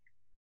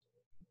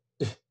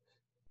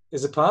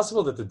 Is it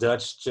possible that the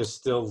Dutch just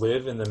still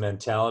live in the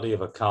mentality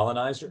of a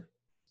colonizer?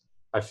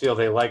 I feel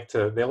they like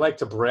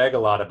to brag a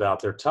lot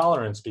about their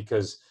tolerance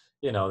because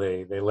they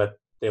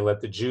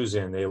let the Jews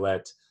in. They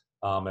let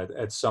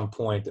at some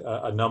point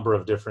a number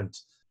of different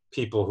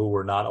people who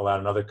were not allowed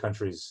in other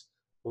countries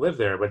live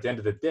there. But at the end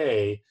of the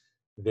day,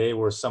 they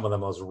were some of the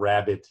most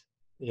rabid,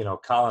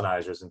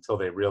 colonizers until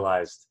they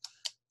realized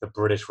the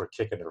British were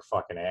kicking their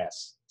fucking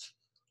ass.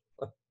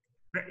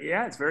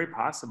 Yeah, it's very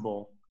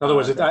possible. In other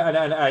words,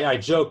 I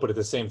joke, but at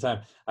the same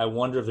time, I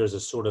wonder if there's a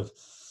sort of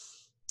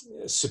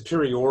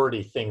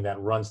superiority thing that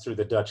runs through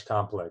the Dutch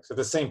complex. At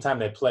the same time,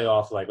 they play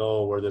off like,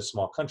 oh, we're this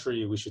small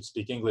country, we should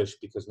speak English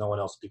because no one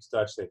else speaks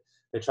Dutch.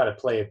 They try to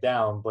play it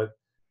down, but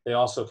they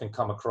also can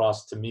come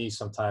across to me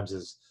sometimes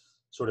as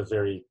sort of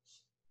very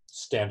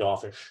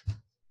standoffish.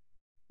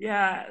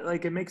 Yeah,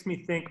 like it makes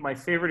me think. My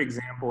favorite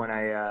example when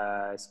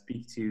I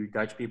speak to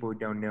Dutch people who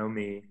don't know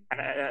me,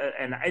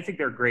 and I think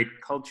they're a great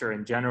culture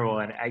in general.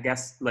 And I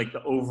guess like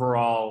the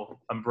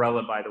overall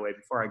umbrella, by the way,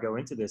 before I go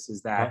into this,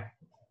 is Huh?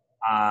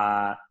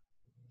 that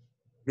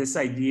this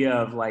idea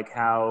of like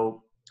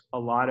how in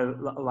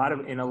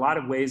a lot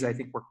of ways I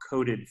think we're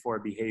coded for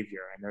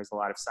behavior, and there's a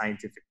lot of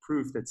scientific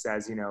proof that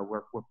says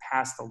we're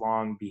passed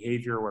along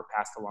behavior, we're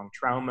passed along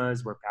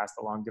traumas, we're passed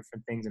along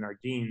different things in our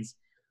genes,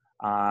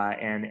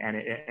 and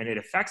it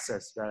affects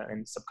us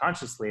and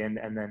subconsciously, and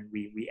then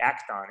we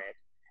act on it,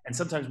 and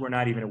sometimes we're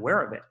not even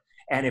aware of it.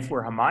 And if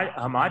we're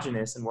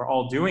homogenous and we're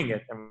all doing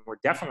it, then we're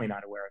definitely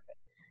not aware of it.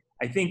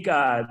 I think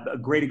a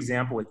great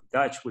example with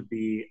Dutch would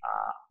be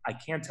I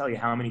can't tell you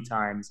how many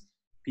times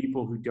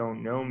people who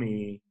don't know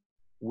me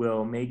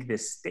will make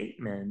this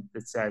statement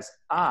that says,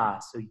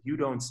 so you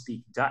don't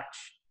speak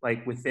Dutch,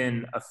 like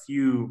within a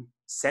few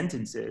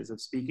sentences of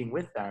speaking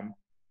with them.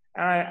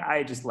 And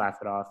I just laugh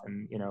it off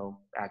and,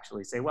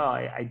 actually say, well,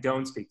 I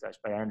don't speak Dutch,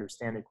 but I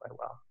understand it quite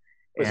well.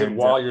 Is it And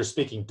while you're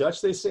speaking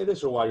Dutch they say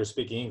this, or while you're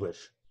speaking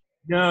English?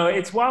 no,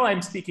 it's while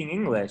I'm speaking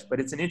English, but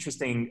it's an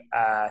interesting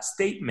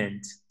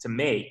statement to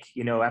make.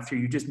 After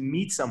you just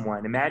meet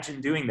someone,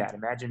 imagine doing that.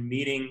 Imagine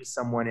meeting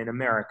someone in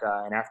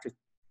America, and after,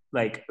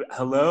 like,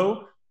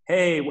 hello,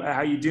 hey,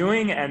 how you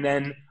doing? And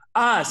then,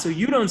 so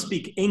you don't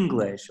speak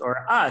English, or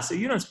so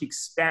you don't speak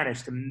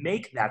Spanish. To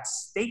make that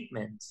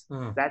statement,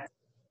 Mm.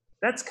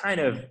 that's kind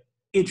of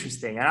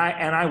interesting,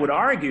 and I would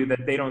argue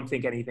that they don't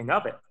think anything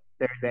of it.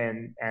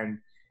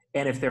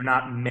 And if they're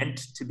not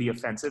meant to be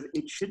offensive,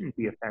 it shouldn't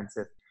be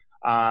offensive.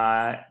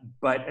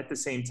 But at the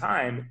same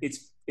time,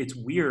 it's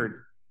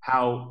weird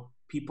how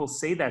people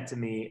say that to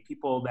me.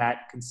 People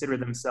that consider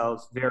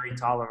themselves very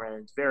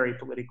tolerant, very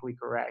politically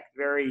correct,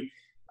 very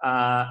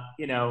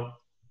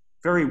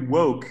very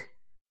woke,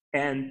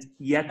 and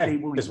yet Hey, they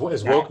will use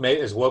is that. woke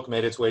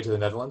made its way to the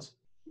Netherlands?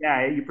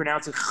 Yeah, you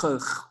pronounce it.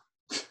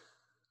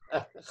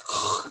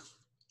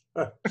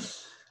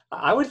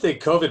 I would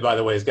think COVID, by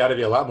the way, has got to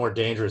be a lot more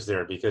dangerous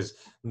there because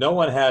no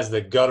one has the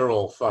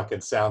guttural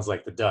fucking sounds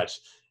like the Dutch.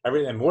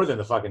 And more than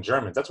the fucking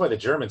Germans. That's why the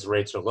Germans'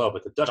 rates are low,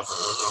 but the Dutch.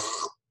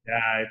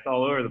 Yeah, it's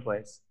all over the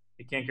place.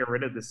 You can't get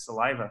rid of this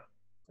saliva.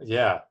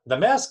 Yeah, the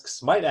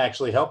masks might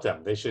actually help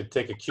them. They should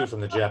take a cue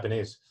from the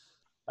Japanese.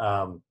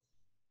 Um,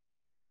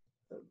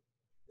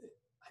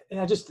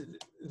 and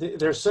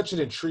there's such an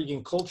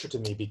intriguing culture to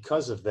me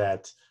because of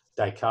that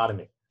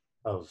dichotomy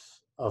of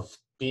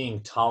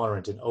being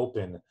tolerant and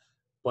open,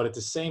 but at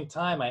the same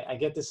time, I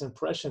get this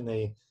impression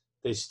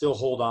they still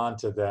hold on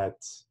to that,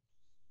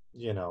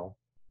 you know,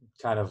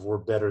 kind of we're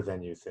better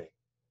than you think.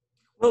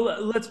 Well,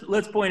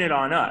 let's point it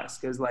on us,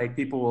 because like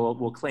people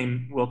will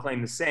claim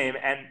the same,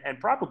 and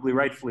probably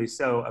rightfully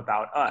so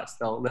about us.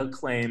 They'll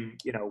claim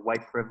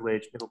white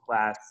privilege, middle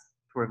class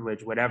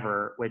privilege,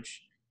 whatever,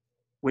 which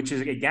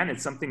is, again,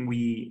 it's something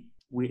we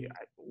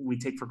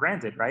take for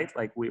granted, right?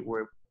 Like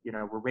we're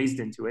raised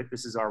into it.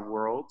 This is our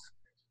world.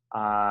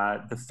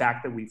 The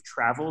fact that we've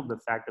traveled, the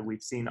fact that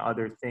we've seen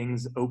other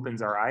things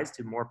opens our eyes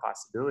to more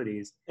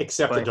possibilities.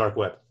 Except the But dark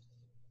web.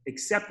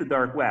 except the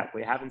dark web,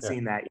 we haven't Yeah.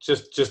 seen that yet.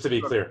 Just to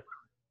be clear.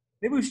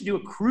 Maybe we should do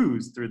a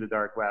cruise through the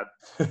dark web.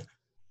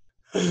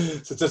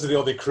 Since this is the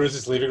only cruise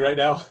that's leaving right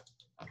now,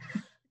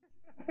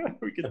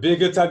 We could, it'd be a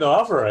good time to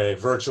offer a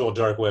virtual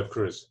dark web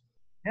cruise.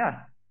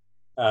 yeah.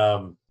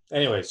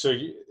 Anyway, so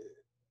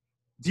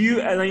Do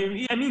you?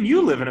 I mean,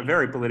 you live in a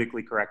very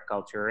politically correct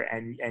culture,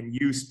 and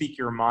you speak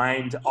your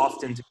mind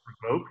often to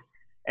provoke,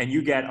 and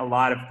you get a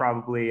lot of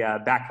probably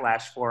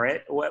backlash for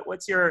it.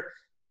 What's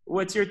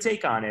your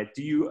take on it?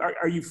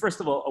 Are you first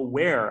of all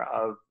aware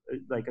of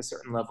like a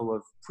certain level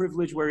of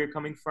privilege where you're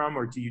coming from,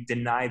 or do you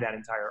deny that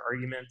entire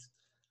argument?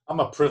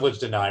 I'm a privilege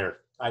denier.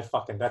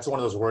 That's one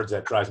of those words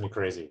that drives me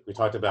crazy. We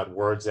talked about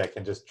words that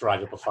can just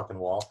drive up a fucking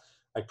wall,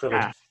 like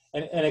privilege.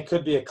 Yeah. And it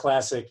could be a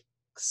classic,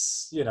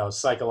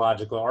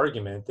 psychological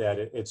argument that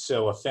it's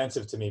so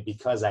offensive to me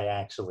because I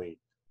actually,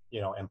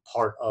 am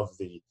part of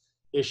the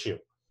issue.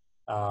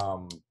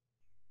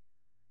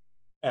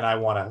 And I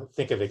want to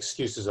think of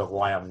excuses of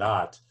why I'm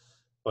not,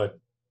 but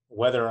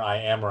whether I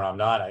am or I'm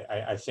not,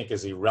 I think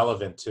is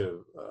irrelevant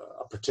to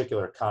a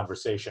particular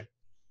conversation,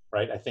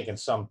 right? I think in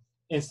some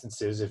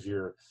instances, if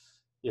you're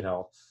you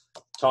know,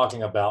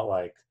 talking about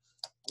like,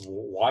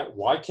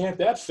 why can't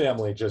that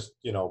family just,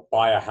 you know,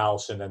 buy a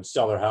house and then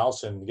sell their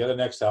house and get a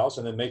next house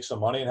and then make some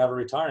money and have a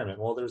retirement?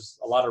 Well, there's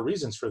a lot of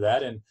reasons for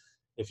that. And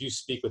if you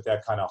speak with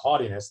that kind of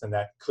haughtiness, then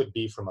that could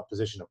be from a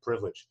position of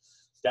privilege.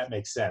 That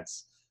makes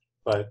sense.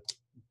 But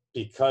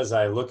because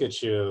I look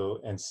at you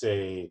and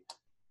say,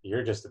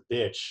 you're just a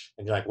bitch,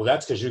 and you're like, well,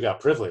 that's because you got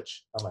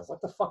privilege. I'm like,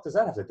 what the fuck does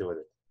that have to do with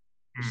it?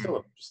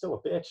 You're still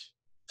a bitch.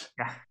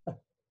 Yeah.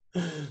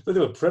 Nothing to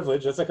do with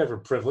privilege. That's not kind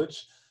of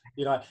privilege.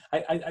 You know,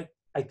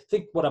 I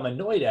think what I'm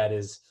annoyed at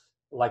is,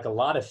 like a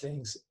lot of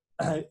things,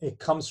 it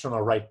comes from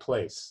a right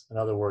place. In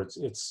other words,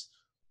 it's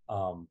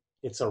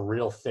a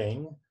real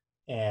thing,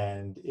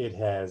 and it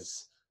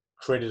has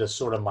created a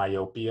sort of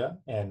myopia,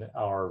 and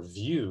our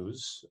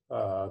views,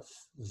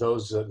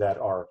 those that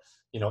are,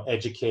 you know,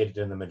 educated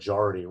in the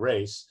majority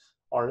race,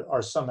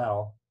 are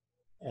somehow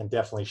and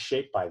definitely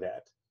shaped by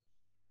that.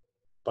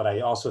 But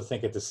I also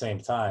think at the same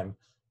time,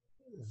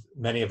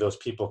 many of those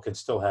people can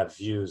still have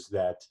views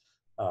that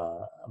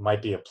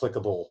might be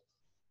applicable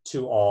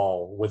to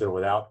all, with or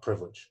without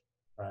privilege,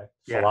 right?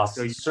 Yeah.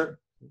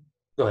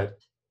 Go ahead.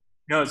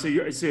 No, so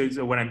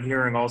what I'm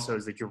hearing also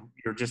is that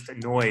you're just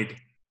annoyed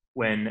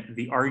when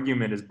the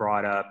argument is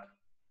brought up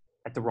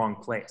at the wrong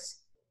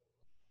place.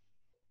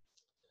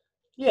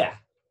 Yeah.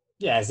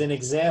 Yeah. As an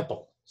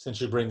example, since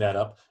you bring that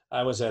up,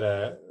 I was at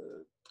a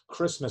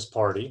Christmas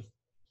party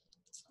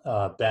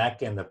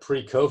back in the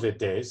pre-COVID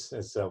days,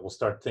 as we'll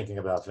start thinking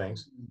about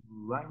things.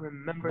 I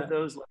remember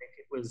those like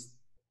it was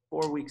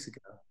 4 weeks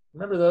ago.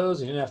 Remember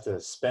those? You didn't have to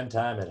spend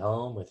time at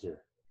home with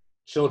your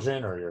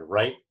children or your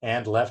right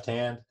and left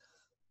hand.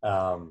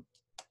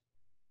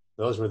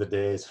 Those were the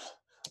days.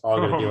 We're all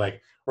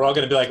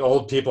going to be like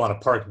old people on a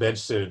park bench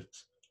soon.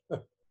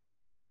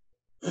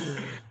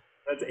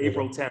 That's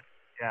April 10th.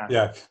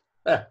 Yeah.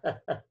 Yeah,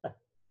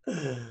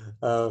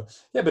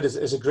 but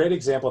it's a great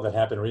example that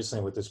happened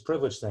recently with this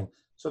privilege thing.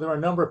 So there were a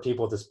number of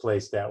people at this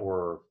place that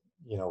were,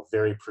 you know,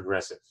 very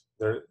progressive.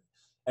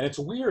 And it's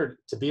weird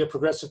to be a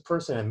progressive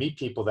person and meet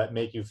people that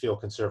make you feel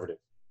conservative.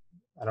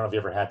 I don't know if you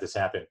ever had this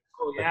happen.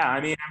 Oh, yeah.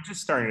 I mean, I'm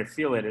just starting to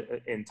feel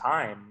it in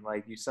time.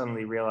 Like you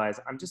suddenly realize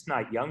I'm just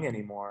not young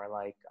anymore.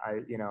 Like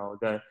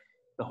the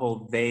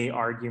whole they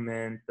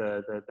argument,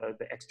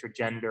 the extra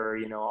gender,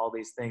 you know, all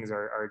these things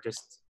are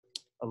just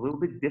a little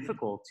bit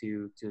difficult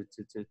to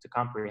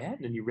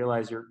comprehend. And you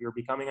realize you're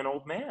becoming an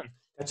old man.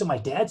 That's what my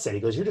dad said. He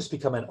goes, "You're just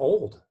becoming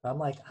old." I'm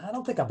like, I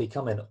don't think I'm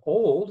becoming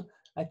old.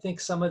 I think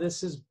some of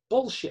this is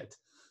bullshit.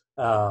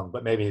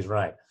 But maybe he's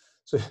right.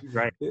 So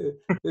right.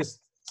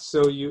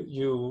 So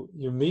you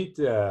meet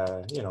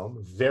you know,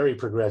 very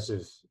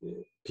progressive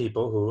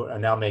people who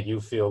now make you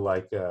feel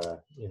like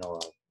you know,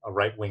 a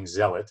right-wing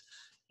zealot,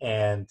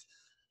 and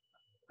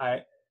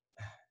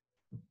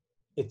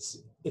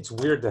it's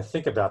weird to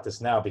think about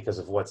this now because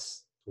of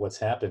what's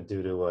happened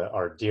due to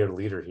our dear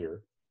leader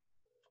here.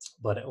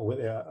 But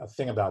a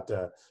thing about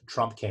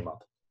Trump came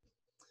up,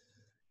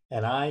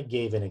 and I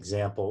gave an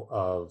example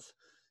of,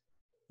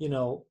 you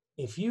know,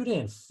 if you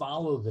didn't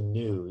follow the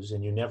news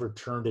and you never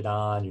turned it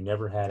on, you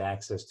never had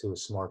access to a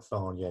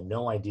smartphone, you had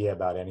no idea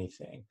about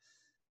anything,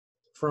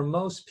 for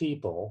most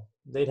people,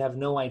 they'd have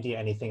no idea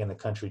anything in the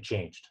country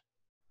changed,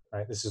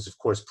 right? This is, of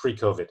course,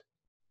 pre-COVID.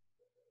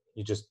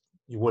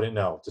 You wouldn't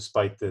know,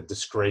 despite the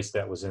disgrace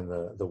that was in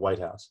the White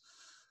House.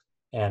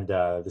 And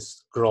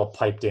this girl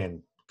piped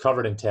in,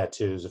 covered in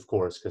tattoos, of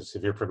course, because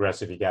if you're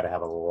progressive, you got to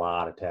have a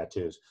lot of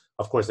tattoos.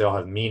 Of course, they all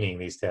have meaning,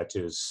 these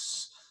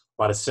tattoos.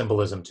 A lot of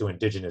symbolism to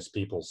indigenous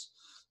peoples.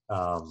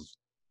 I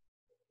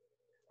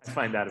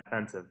find that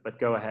offensive, but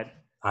go ahead.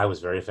 I was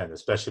very offended,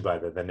 especially by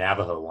the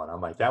Navajo one. I'm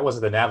like, that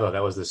wasn't the Navajo,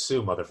 that was the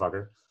Sioux,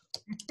 motherfucker.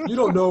 You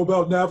don't know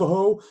about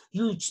Navajo.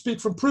 You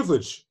speak from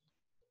privilege.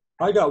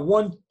 I got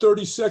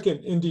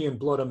 1/32 Indian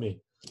blood on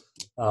me.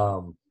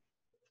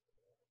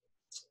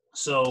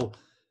 So,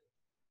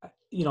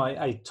 you know,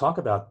 I talk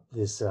about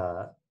this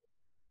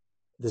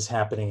this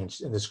happening,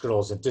 and this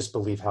girl's in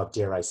disbelief. How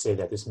dare I say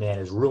that? This man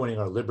is ruining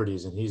our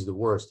liberties and he's the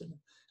worst. And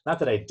not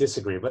that I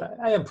disagree, but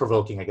I am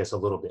provoking, I guess, a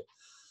little bit.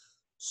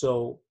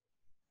 So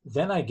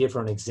then I give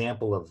her an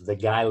example of the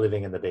guy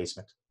living in the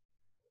basement,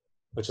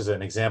 which is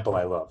an example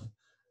I love.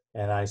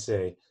 And I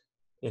say,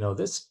 you know,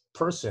 this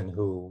person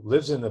who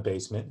lives in the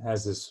basement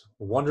has this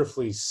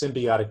wonderfully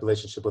symbiotic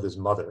relationship with his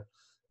mother,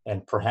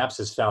 and perhaps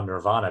has found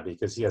nirvana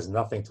because he has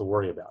nothing to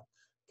worry about.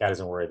 Guy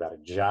doesn't worry about a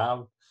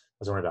job,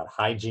 doesn't worry about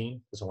hygiene,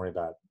 doesn't worry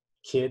about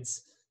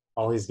kids.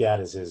 All he's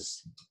got is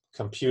his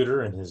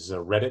computer and his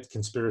Reddit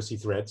conspiracy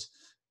threads,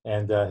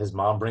 and his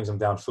mom brings him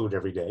down food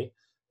every day.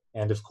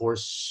 And of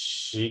course,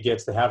 she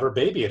gets to have her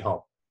baby at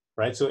home,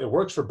 right? So it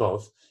works for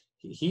both.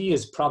 He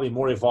is probably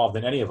more evolved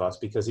than any of us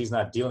because he's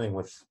not dealing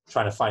with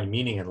trying to find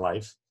meaning in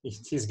life.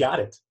 He's got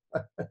it.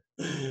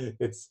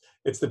 It's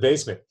the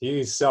basement.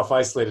 He's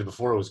self-isolated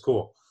before it was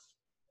cool.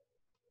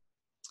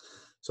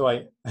 So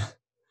I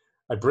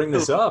bring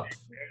this up.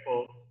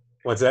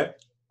 What's that?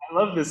 I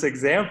love this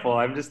example.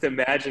 I'm just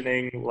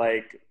imagining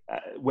like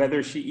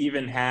whether she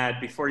even had,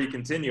 before you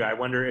continue, I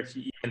wonder if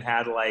she even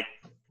had like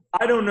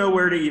I don't know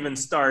where to even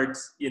start,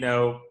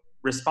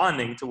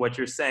 responding to what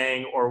you're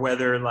saying, or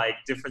whether like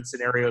different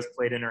scenarios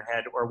played in her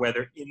head, or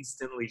whether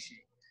instantly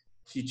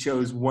she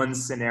chose one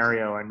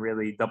scenario and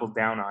really doubled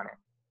down on it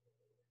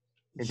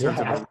in terms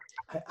of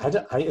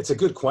Yeah, it's a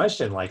good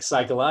question. Like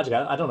psychologically,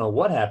 I don't know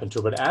what happened to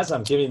her, but as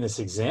I'm giving this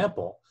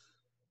example,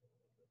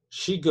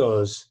 she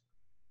goes,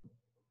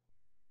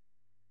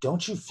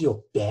 "Don't you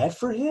feel bad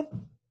for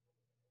him?"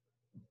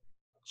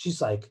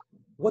 She's like,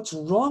 "What's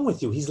wrong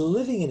with you? He's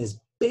living in his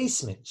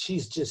basement."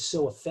 She's just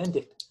so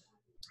offended.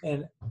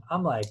 And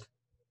I'm like,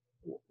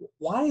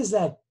 why is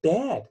that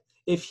bad?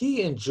 If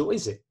he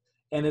enjoys it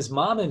and his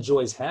mom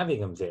enjoys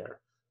having him there,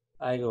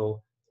 I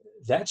go,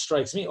 that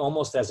strikes me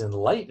almost as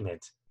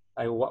enlightenment.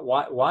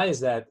 Why is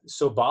that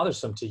so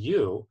bothersome to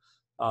you?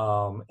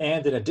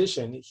 And in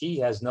addition, he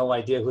has no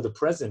idea who the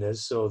president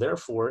is, so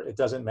therefore it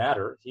doesn't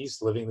matter.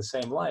 He's living the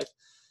same life.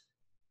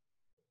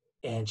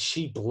 And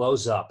she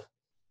blows up,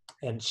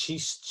 and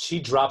she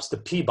drops the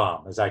P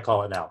bomb, as I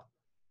call it now.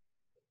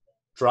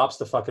 Drops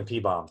the fucking P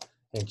bomb,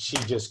 and she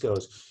just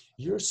goes,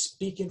 "You're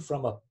speaking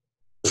from a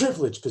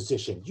privileged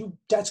position.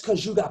 That's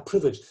because you got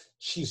privilege."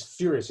 She's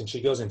furious, and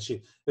she goes and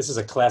this is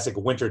a classic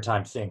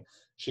wintertime thing.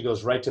 She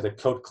goes right to the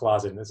coat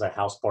closet, and it's a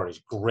house party.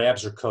 She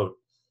grabs her coat,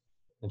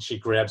 and she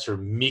grabs her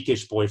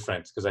meekish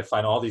boyfriend, because I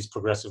find all these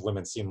progressive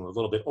women seem a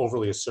little bit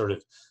overly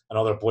assertive, and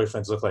all their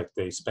boyfriends look like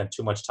they spent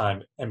too much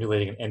time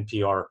emulating an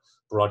NPR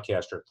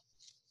broadcaster.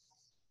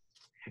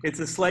 It's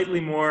a slightly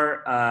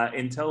more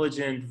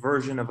intelligent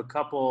version of a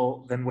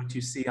couple than what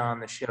you see on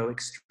the show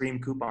Extreme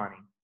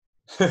Couponing.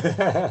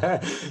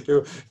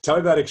 Tell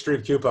me about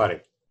extreme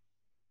couponing.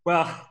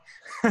 Well,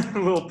 a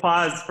little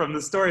pause from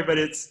the story, but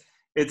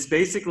it's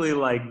basically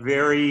like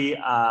very,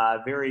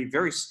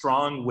 very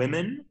strong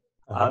women,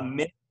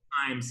 many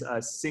times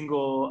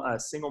single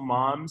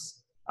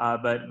moms,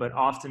 but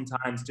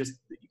oftentimes just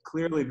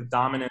clearly the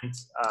dominant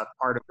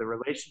part of the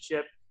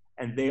relationship,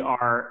 and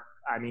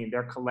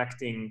they're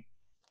collecting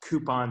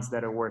coupons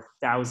that are worth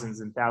thousands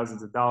and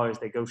thousands of dollars.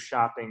 They go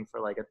shopping for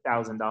like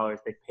 $1,000.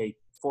 They pay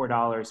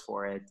 $4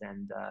 for it,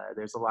 and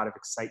there's a lot of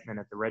excitement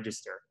at the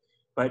register.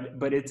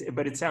 But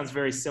it sounds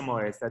very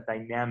similar. It's that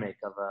dynamic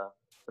of a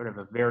sort of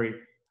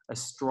a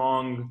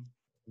strong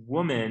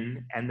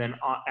woman, and then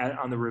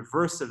on the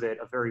reverse of it,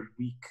 a very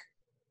weak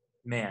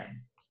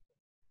man.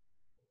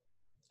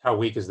 How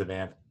weak is the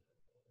man?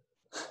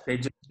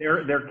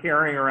 They're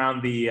carrying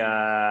around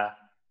the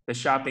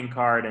shopping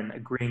cart and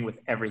agreeing with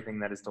everything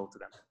that is told to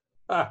them.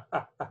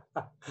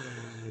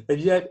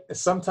 And yet,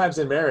 sometimes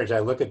in marriage, I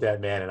look at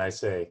that man and I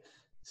say,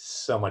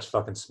 so much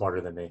fucking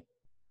smarter than me.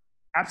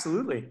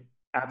 Absolutely.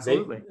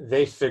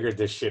 They figured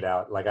this shit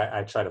out. Like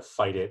I try to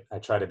fight it. I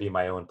try to be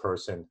my own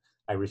person.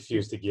 I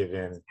refuse to give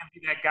in.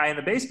 Be that guy in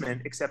the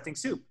basement accepting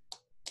soup.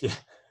 Yeah.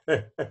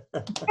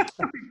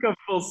 Go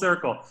full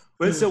circle.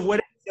 But so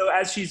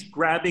as she's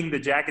grabbing the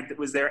jacket,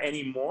 was there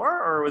any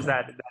more, or was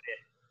that it?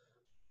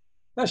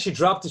 No, she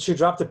dropped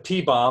the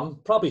P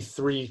bomb probably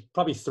three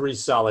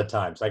solid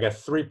times. I got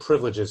 3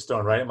 privileges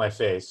thrown right at my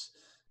face,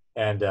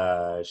 and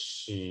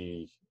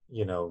she,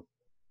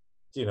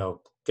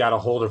 got a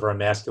hold of her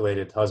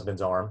emasculated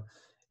husband's arm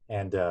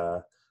and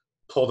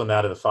pulled him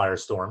out of the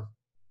firestorm,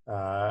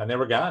 and they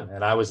were gone.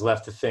 And I was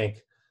left to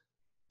think,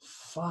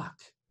 fuck,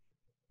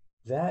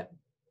 that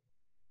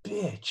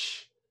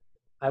bitch.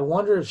 I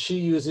wonder if she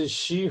uses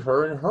she,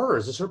 her, and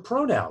hers as her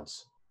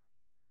pronouns.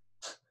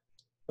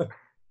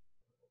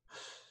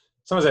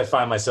 Sometimes I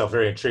find myself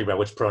very intrigued by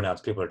which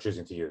pronouns people are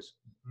choosing to use.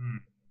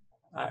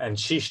 And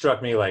she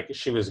struck me like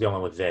she was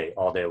going with they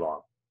all day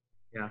long.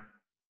 Yeah.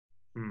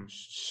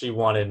 She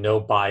wanted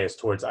no bias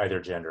towards either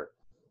gender.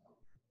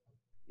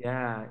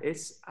 Yeah,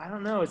 I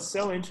don't know. It's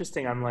so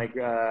interesting. I'm like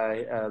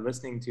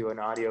listening to an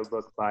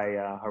audiobook by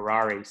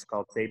Harari. It's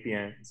called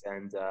Sapiens.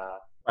 And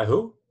by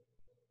who?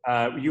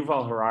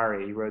 Yuval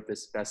Harari. He wrote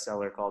this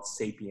bestseller called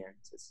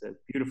Sapiens. It's a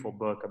beautiful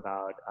book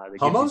about the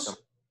Homos?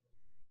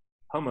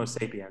 Homo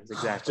sapiens,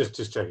 exactly.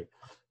 just checking.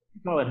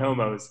 We call it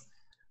homos.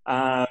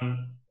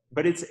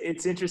 But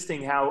it's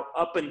interesting how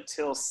up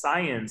until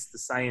science, the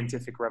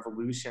scientific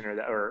revolution,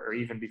 or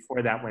even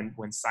before that,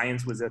 when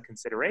science was a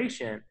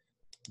consideration,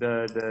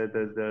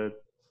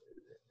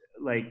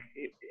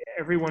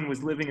 everyone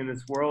was living in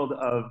this world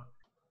of,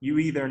 you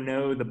either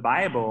know the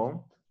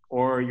Bible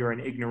or you're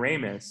an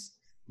ignoramus,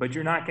 but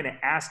you're not going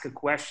to ask a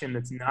question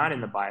that's not in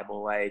the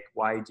Bible, like,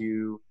 why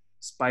do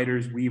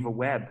spiders weave a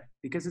web?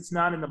 Because it's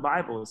not in the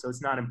Bible, so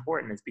it's not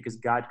important. It's because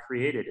God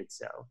created it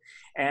so.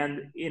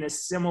 And in a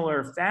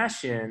similar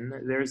fashion,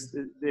 there's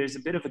a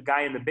bit of a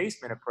guy in the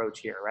basement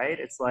approach here, right?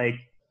 It's like,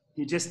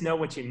 you just know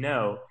what you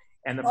know.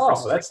 And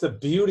that's the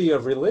beauty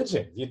of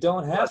religion. You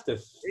don't have to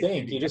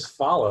think, you just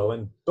follow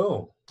and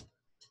boom.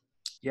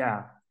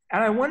 Yeah.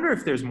 And I wonder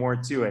if there's more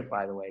to it,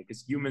 by the way,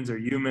 because humans are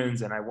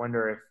humans, and I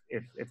wonder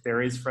if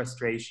there is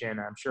frustration.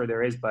 I'm sure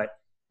there is, but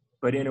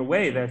in a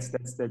way, that's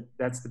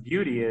the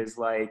beauty, is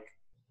like,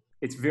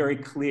 it's very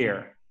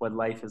clear what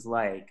life is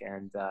like,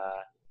 and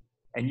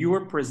And you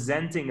were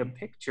presenting a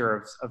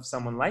picture of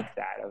someone like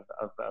that,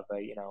 of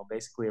a, you know,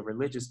 basically a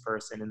religious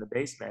person in the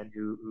basement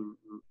who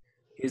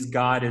his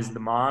God is the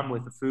mom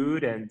with the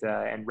food and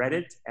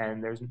Reddit,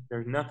 and there's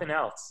nothing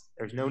else.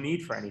 There's no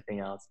need for anything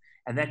else.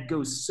 And that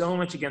goes so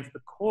much against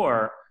the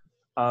core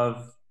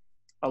of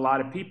a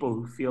lot of people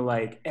who feel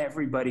like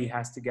everybody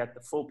has to get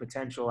the full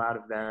potential out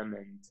of them,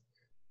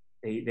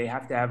 and they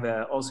have to have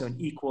also an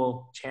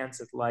equal chance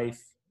at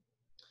life.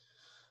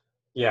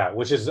 Yeah,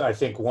 which is, I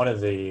think, one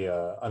of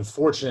the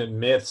unfortunate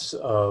myths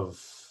of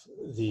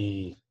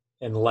the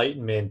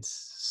Enlightenment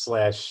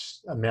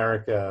 /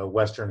 America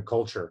Western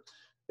culture,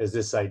 is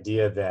this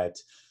idea that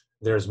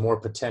there's more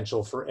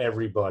potential for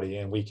everybody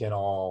and we can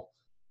all,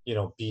 you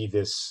know, be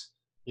this,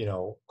 you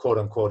know, quote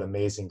unquote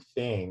amazing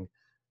thing.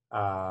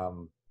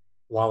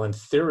 While in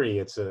theory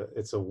it's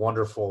a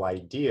wonderful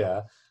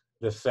idea,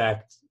 the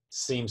fact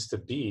seems to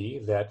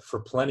be that for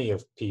plenty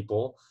of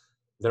people,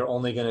 they're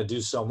only going to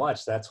do so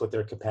much. That's what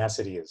their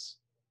capacity is.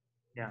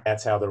 Yeah.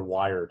 That's how they're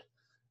wired.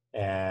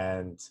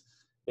 And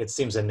it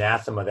seems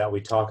anathema that we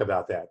talk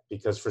about that,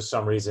 because for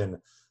some reason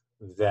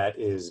that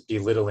is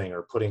belittling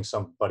or putting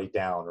somebody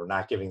down or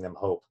not giving them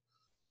hope.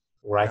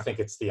 Where I think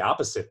it's the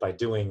opposite, by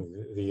doing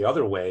the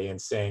other way and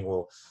saying,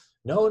 well,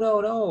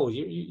 no,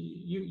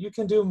 you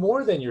can do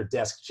more than your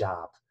desk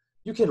job.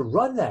 You can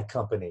run that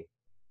company.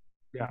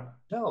 Yeah.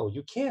 No,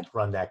 you can't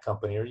run that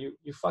company, or you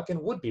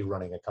fucking would be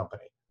running a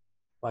company.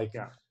 Like,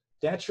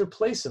 that's your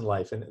place in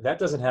life. And that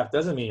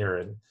doesn't mean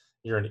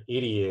you're an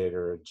idiot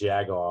or a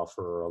jagoff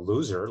or a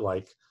loser.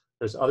 Like,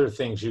 there's other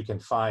things you can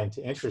find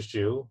to interest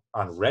you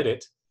on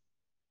Reddit,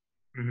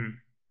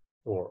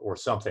 or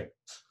something.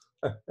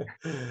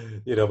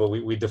 You know, but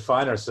we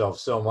define ourselves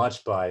so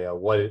much by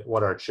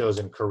what our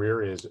chosen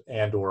career is,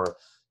 and or,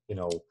 you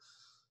know,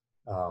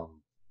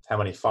 how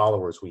many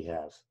followers we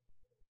have.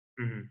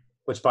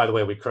 Which, by the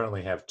way, we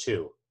currently have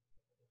 2.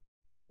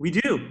 We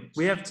do.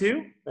 We have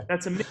 2.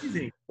 That's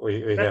amazing.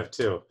 we have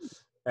 2,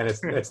 and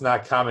it's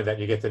not common that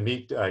you get to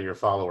meet your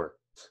follower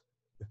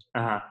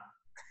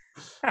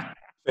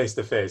face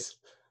to face.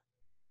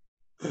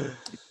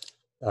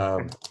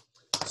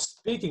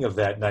 Speaking of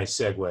that, nice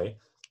segue.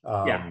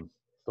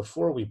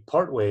 Before we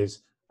part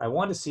ways, I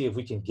want to see if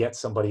we can get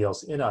somebody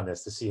else in on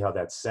this to see how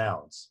that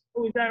sounds.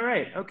 Oh, is that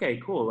right? Okay,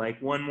 cool.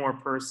 Like one more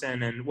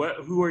person, and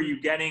who are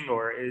you getting,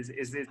 or is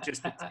it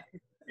just a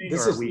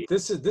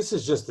this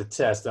is just a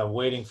test. I'm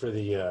waiting for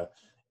the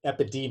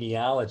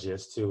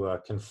epidemiologist to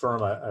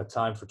confirm a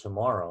time for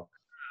tomorrow.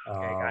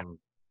 Okay,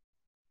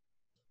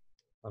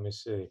 let me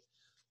see,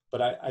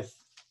 but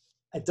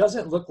it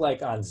doesn't look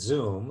like on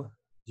Zoom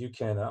you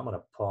can. I'm going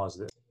to pause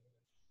this.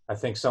 I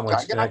think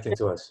someone's connecting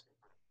to us.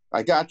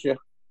 I got you.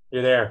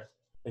 You're there.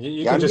 And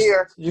you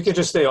can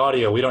just stay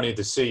audio. We don't need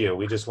to see you.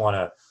 We just want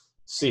to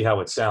see how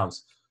it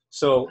sounds.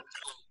 So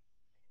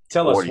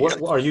tell us,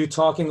 what are you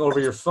talking over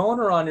your phone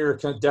or on your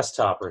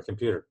desktop or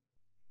computer?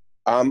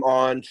 I'm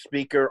on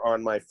speaker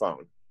on my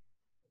phone.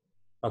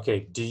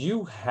 Okay. Do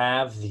you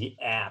have the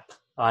app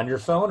on your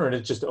phone, or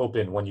did it just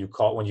open when you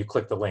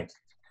click the link?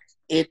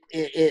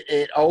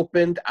 It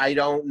opened. I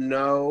don't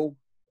know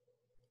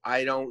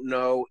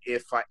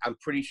if I'm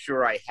pretty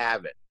sure I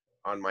have it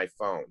on my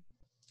phone.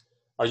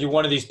 Are you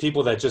one of these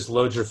people that just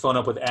loads your phone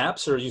up with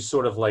apps, or are you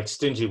sort of like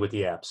stingy with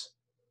the apps?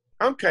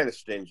 I'm kind of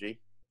stingy.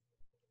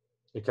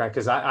 Okay,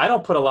 because I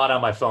don't put a lot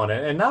on my phone,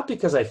 and not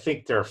because I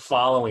think they're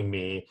following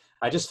me.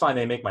 I just find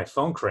they make my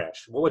phone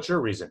crash. Well, what's your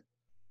reason?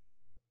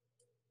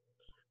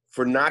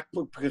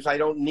 Because I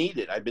don't need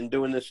it. I've been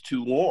doing this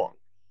too long.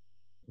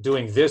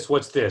 Doing this?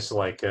 What's this?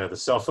 Like the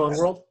cell phone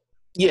world?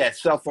 Yeah,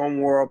 cell phone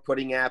world,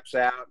 putting apps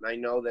out. And I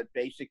know that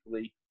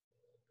basically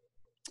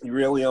you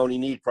really only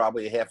need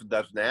probably a half a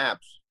dozen apps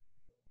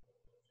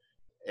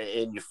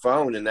in your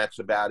phone, and that's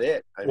about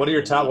it. What are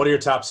your top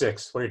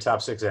 6? What are your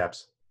top 6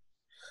 apps?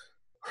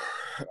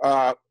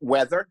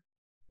 Weather.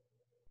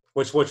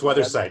 Which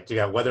weather site? You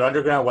got Weather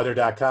Underground,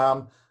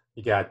 weather.com.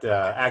 You got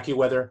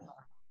AccuWeather.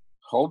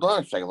 Hold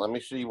on a second. Let me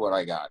see what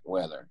I got.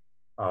 Weather.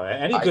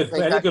 Any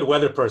good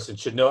weather person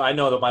should know. I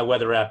know that my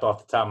weather app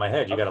off the top of my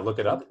head. You got to look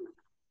it up.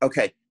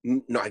 Okay.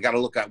 No, I got to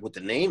look at what the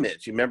name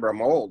is. You remember,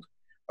 I'm old.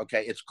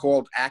 Okay. It's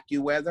called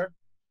AccuWeather.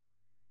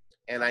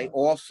 And I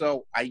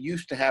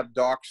used to have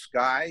Dark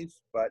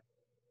Skies, but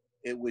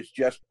it was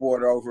just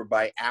bought over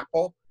by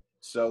Apple.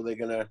 So they're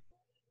going to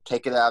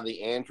take it out of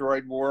the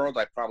Android world.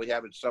 I probably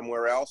have it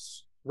somewhere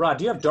else. Rod,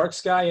 do you have Dark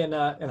Sky in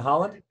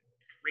Holland?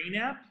 Rain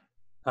app?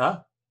 Huh?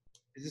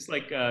 Is this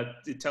like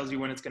it tells you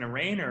when it's going to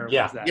rain, or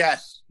yeah? What is that?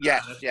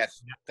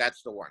 Yes.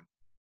 That's the one.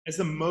 It's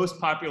the most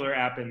popular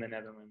app in the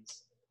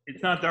Netherlands.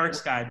 It's not Dark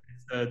Sky,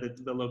 but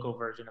it's the local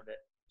version of it.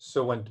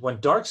 So when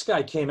Dark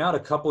Sky came out a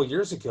couple of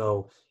years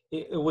ago,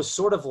 it was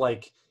sort of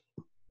like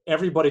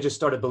everybody just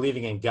started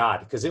believing in God,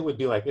 because it would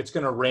be like, it's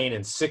going to rain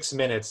in 6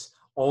 minutes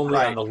only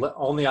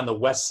on the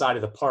west side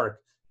of the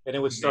park, and it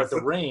would start to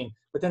rain.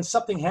 But then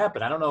something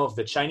happened. I don't know if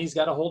the Chinese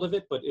got a hold of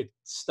it, but it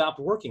stopped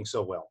working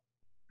so well.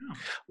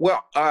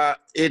 Well,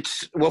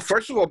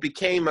 first of all, it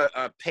became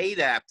a paid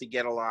app to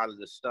get a lot of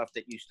the stuff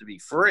that used to be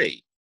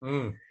free.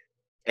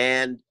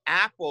 And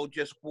Apple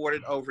just bought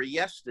it over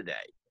yesterday.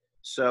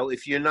 So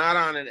if you're not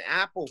on an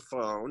Apple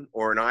phone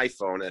or an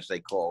iPhone, as they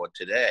call it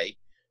today,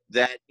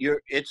 that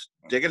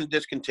they're going to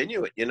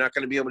discontinue it. You're not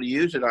going to be able to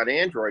use it on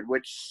Android,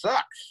 which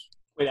sucks.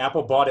 Wait,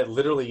 Apple bought it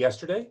literally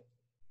yesterday?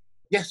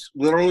 Yes,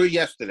 literally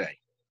yesterday.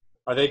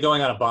 Are they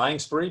going on a buying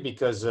spree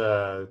because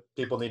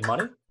people need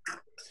money?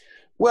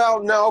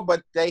 Well, no,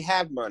 but they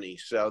have money,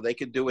 so they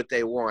can do what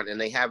they want, and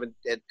they haven't.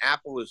 And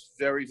Apple is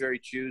very, very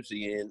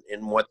choosy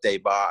in what they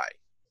buy.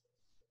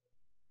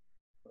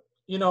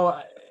 You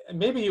know,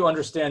 maybe you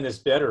understand this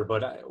better,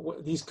 but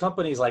these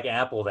companies like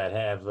Apple that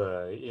have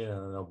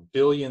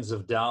billions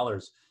of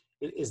dollars,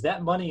 is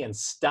that money in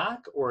stock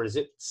or is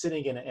it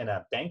sitting in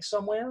a bank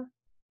somewhere?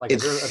 Like,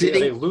 are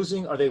they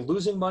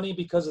losing money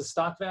because the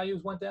stock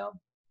values went down?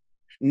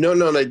 No.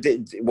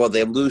 Well,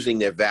 they're losing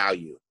their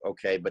value,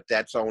 okay? But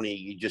that's only,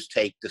 you just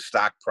take the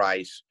stock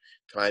price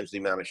times the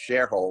amount of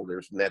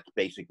shareholders, and that's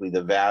basically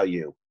the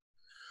value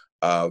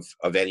of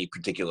any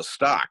particular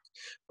stock.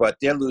 But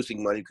they're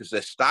losing money because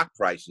their stock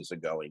prices are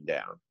going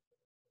down.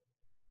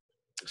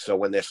 So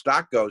when their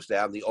stock goes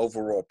down, the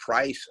overall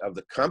price of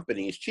the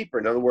company is cheaper.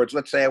 In other words,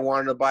 let's say I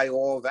wanted to buy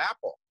all of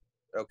Apple,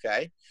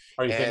 okay?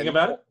 Are you thinking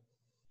about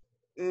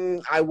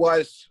it? I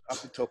was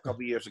up until a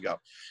couple of years ago.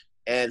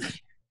 And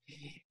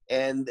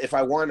if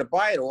I wanted to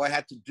buy it, all I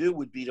had to do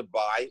would be to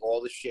buy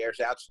all the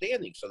shares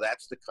outstanding. So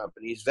that's the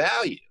company's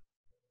value.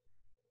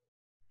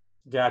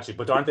 Gotcha.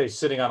 But aren't they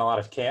sitting on a lot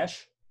of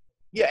cash?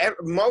 Yeah,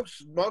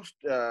 most of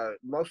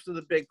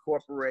the big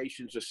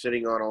corporations are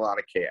sitting on a lot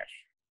of cash.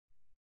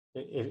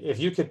 If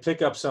you could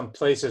pick up some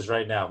places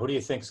right now, who do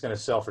you think is going to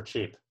sell for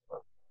cheap?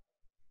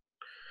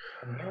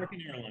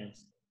 American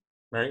Airlines.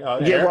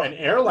 An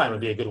airline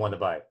would be a good one to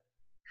buy.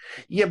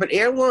 Yeah, but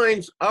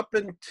airlines up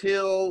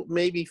until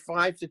maybe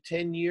 5 to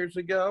 10 years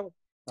ago,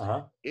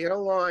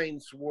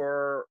 airlines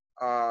were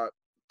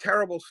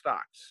terrible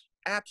stocks,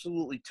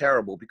 absolutely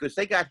terrible, because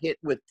they got hit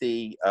with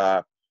the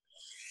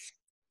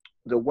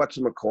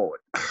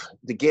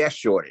the gas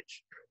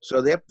shortage.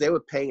 So they were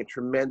paying a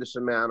tremendous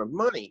amount of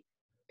money.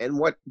 And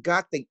what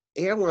got the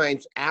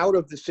airlines out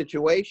of the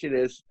situation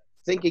is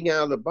thinking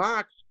out of the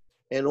box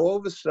and all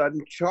of a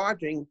sudden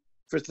charging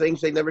for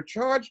things they never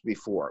charged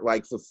before,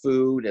 like for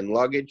food and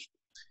luggage.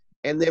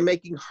 And they're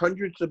making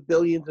hundreds of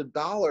billions of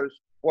dollars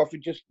off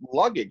of just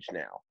luggage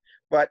now.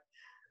 But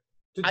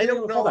I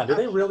don't know. Hold on. Do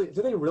they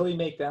really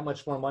make that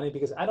much more money?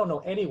 Because I don't know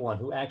anyone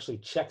who actually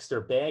checks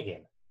their bag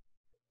in.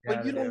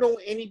 But you don't know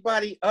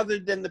anybody other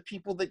than the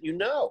people that you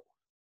know.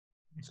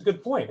 It's a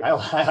good point.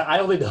 I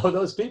only know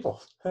those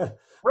people.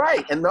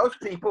 Right. And those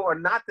people are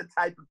not the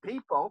type of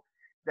people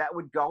that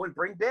would go and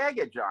bring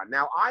baggage on.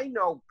 Now, I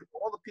know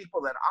all the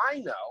people that I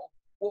know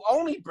will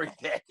only bring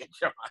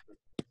baggage on.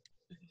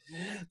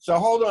 So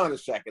hold on a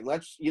second.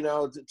 Let's,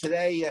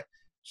 today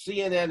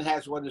CNN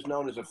has what is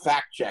known as a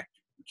fact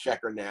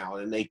checker now,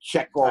 and they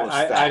check all the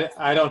facts.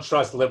 I don't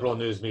trust liberal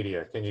news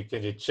media. Can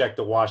you check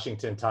the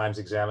Washington Times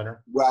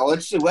Examiner? Well,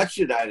 let's see.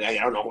 I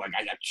don't know. Like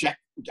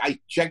I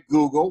check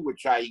Google,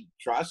 which I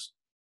trust.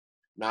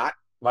 Not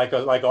like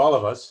all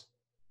of us.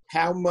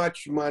 How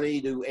much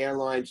money do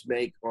airlines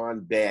make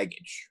on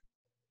baggage?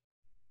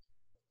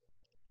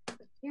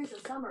 Here's a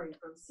summary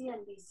from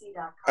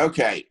CNBC.com.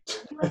 Okay. The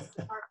U.S.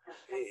 Department of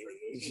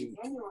Transportation's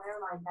annual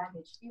airline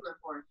baggage fee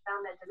report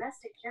found that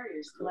domestic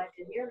carriers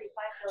collected nearly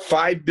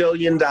 $5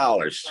 billion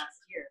last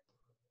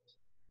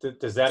year.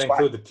 Does that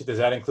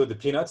include the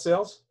peanut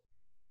sales?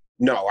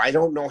 No, I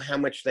don't know how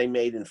much they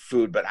made in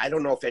food, but I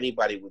don't know if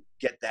anybody would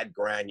get that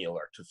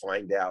granular to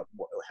find out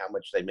how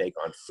much they make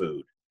on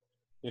food.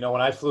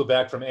 When I flew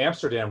back from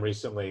Amsterdam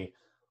recently,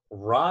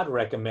 Rod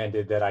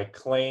recommended that I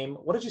claim,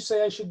 what did you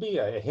say I should be,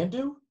 a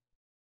Hindu?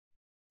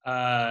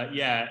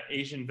 Yeah,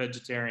 Asian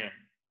vegetarian.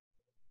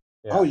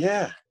 Yeah. Oh,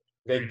 yeah.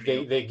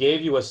 They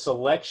gave you a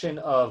selection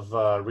of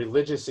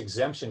religious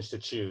exemptions to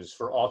choose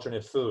for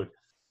alternate food.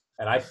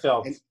 And I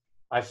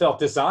felt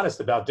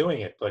dishonest about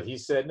doing it, but he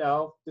said,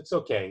 no, it's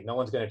okay. No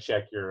one's going to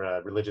check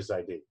your religious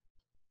ID.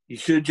 You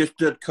should have just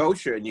done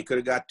kosher and you could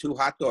have got 2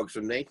 hot dogs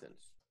from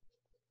Nathan's.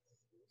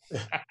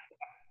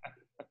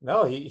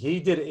 No,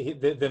 he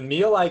did. The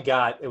meal I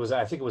got,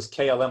 I think it was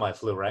KLM I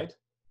flew, right?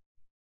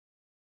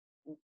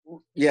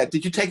 Yeah.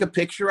 Did you take a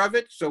picture of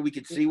it so we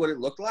could see what it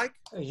looked like?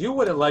 You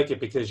wouldn't like it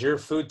because your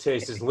food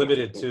taste is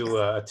limited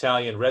to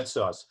Italian red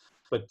sauce.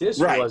 But this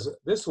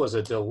was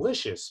a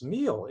delicious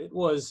meal. It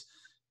was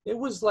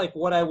like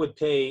what I would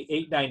pay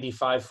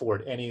 $8.95 for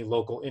at any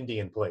local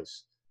Indian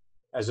place,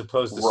 as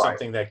opposed to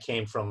something that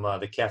came from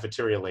the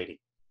cafeteria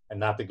lady and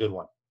not the good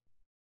one.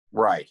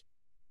 Right.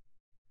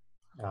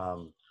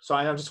 So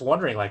I'm just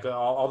wondering, like,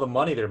 all the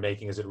money they're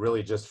making, is it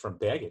really just from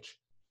baggage?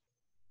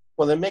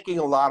 Well, they're making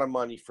a lot of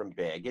money from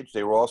baggage.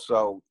 They're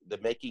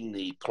making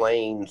the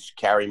planes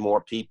carry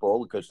more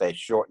people because they're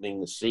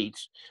shortening the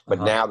seats, but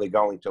now they're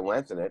going to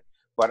lengthen it.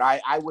 But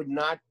I would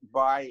not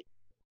buy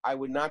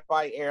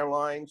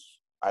airlines.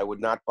 I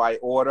would not buy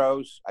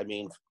autos. I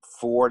mean,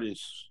 Ford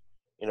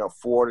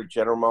or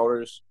General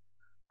Motors.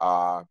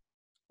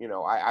 You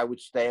know, I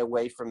would stay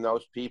away from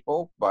those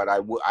people, but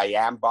I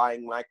am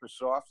buying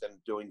Microsoft and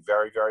doing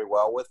very, very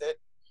well with it.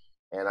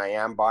 And I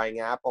am buying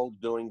Apple,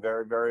 doing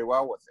very, very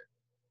well with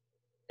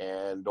it.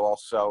 And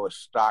also a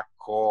stock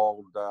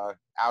called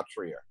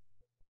Altria,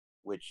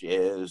 which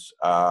is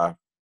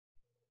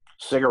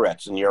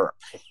cigarettes in Europe.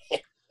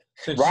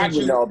 Rod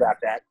would know about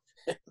that.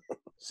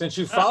 Since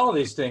you follow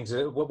these things,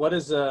 what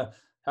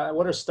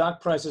are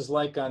stock prices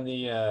like on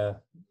the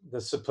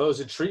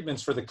supposed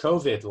treatments for the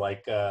COVID,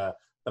 like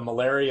the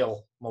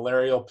malarial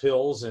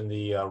pills and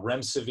the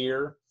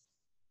Remdesivir?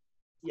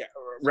 Yeah,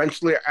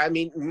 Rensselaer. I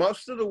mean,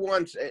 most of the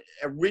ones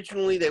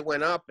originally they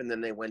went up and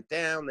then they went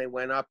down. They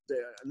went up.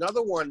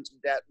 Another one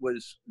that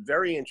was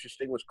very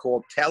interesting was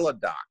called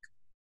Teladoc,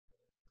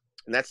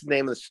 and that's the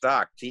name of the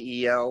stock,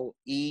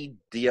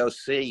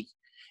 TELEDOC,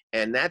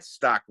 and that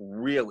stock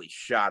really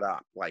shot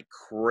up like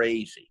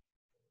crazy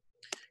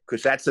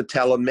because that's the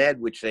telemed,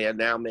 which they are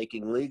now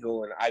making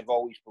legal. And I've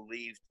always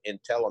believed in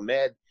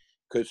telemed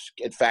because,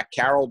 in fact,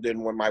 Carol did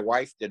one. My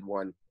wife did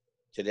one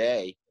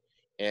today.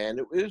 And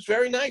it was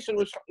very nice. It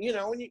was, you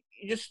know, you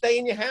just stay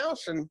in your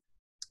house and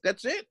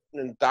that's it.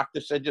 And the doctor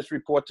said, just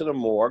report to the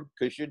morgue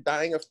because you're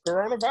dying of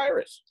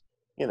coronavirus,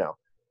 you know.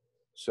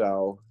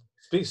 So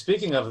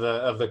speaking of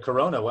the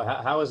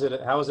corona, how is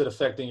it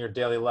affecting your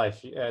daily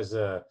life as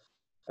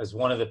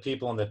one of the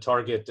people in the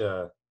target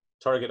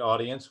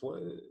audience?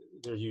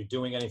 Are you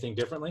doing anything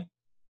differently?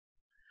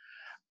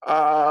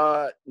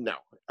 No.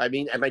 I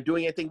mean, am I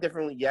doing anything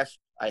differently? Yes.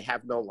 I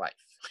have no life.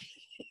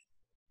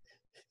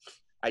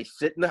 I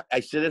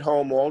sit at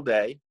home all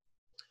day.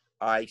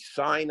 I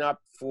sign up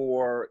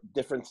for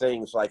different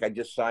things. Like I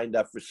just signed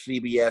up for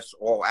CBS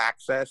All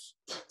Access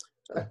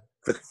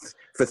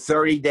for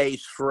 30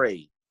 days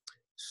free.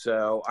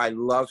 So I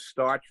love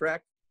Star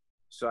Trek.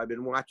 So I've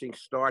been watching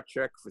Star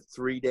Trek for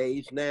 3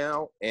 days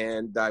now,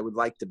 and I would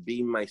like to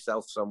beam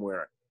myself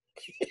somewhere.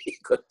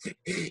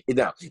 You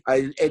know,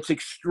 it's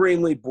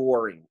extremely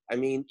boring. I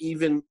mean,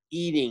 even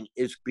eating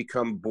has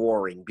become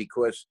boring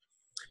because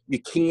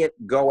you can't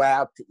go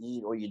out to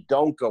eat or you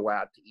don't go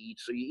out to eat.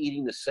 So you're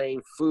eating the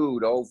same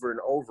food over and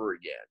over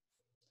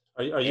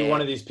again. Are you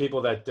one of these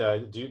people that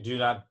do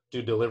not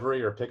do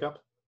delivery or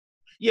pickup?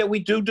 Yeah, we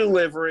do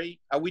delivery.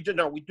 We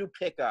do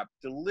pickup.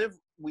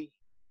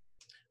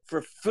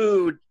 For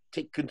food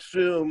to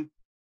consume,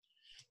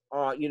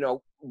 you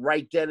know,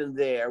 right then and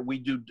there,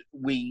 we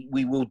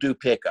will do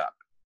pickup.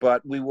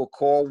 But we will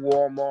call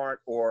Walmart,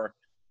 or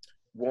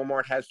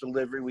Walmart has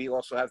delivery. We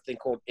also have a thing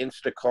called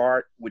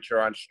Instacart, which are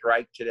on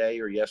strike today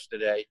or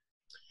yesterday.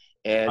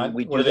 And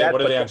we do that.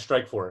 What are they on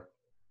strike for?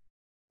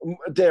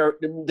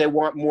 They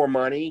want more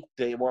money.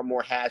 They want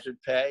more hazard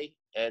pay,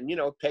 and you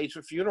know, it pays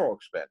for funeral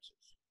expenses.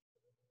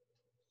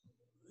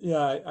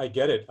 Yeah, I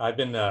get it. I've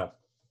been.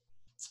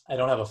 I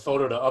don't have a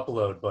photo to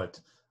upload, but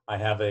I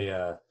have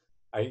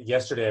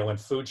yesterday I went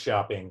food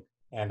shopping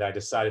and I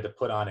decided to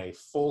put on a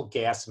full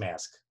gas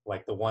mask,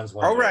 like the ones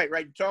when. Oh, right.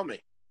 You told me.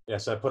 Yeah,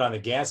 so I put on the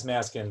gas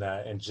mask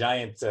and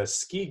giant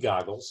ski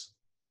goggles.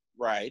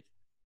 Right.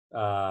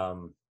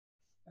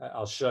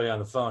 I'll show you on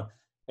the phone.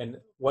 And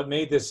what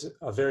made this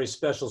a very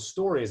special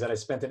story is that I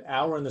spent an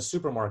hour in the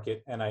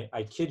supermarket, and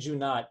I kid you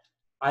not,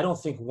 I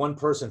don't think one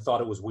person thought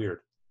it was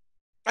weird.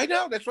 I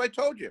know. That's what I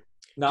told you.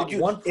 Not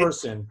one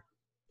person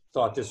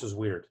thought this was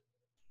weird.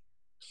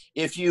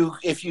 If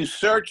you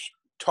search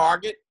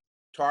Target,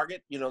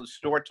 you know, the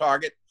store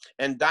Target,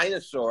 and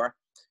dinosaur,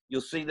 you'll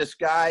see this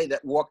guy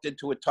that walked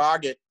into a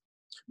Target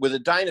with a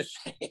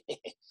dinosaur.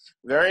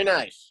 Very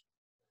nice.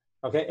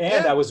 Okay,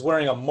 and yeah. I was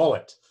wearing a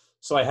mullet.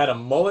 So I had a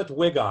mullet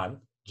wig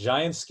on,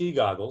 giant ski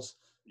goggles,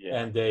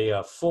 and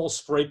a full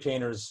spray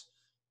painter's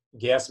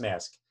gas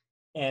mask.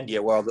 And yeah,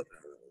 well,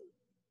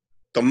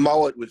 the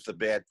mullet was the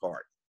bad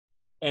part.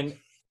 And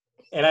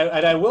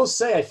I will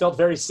say I felt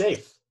very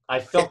safe. I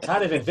felt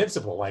kind of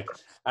invincible. Like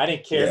I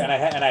didn't care, and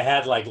I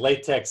had like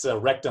latex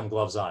rectum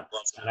gloves on,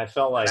 and I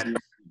felt like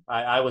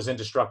I was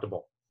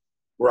indestructible.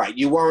 Right,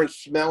 you weren't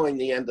smelling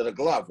the end of the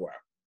glove, were?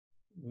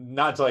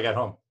 Not until I got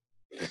home.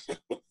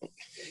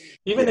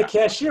 Even the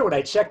cashier, when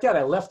I checked out,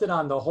 I left it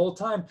on the whole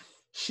time.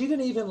 She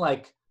didn't even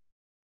like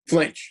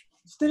flinch.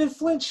 Didn't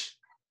flinch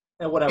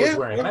at what I was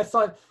wearing, and I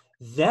thought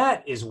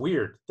that is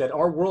weird. That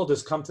our world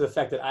has come to the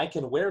fact that I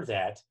can wear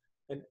that.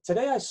 And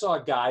today I saw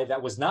a guy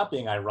that was not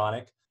being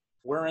ironic,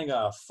 wearing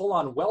a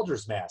full-on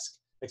welder's mask,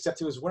 except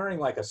he was wearing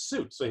like a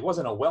suit, so he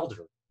wasn't a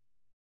welder.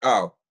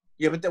 Oh,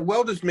 yeah, but the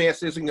welder's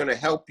mask isn't going to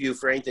help you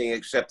for anything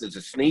except as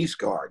a sneeze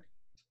guard,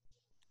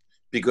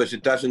 because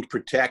it doesn't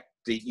protect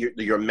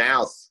your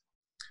mouth,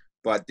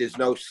 but there's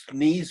no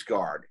sneeze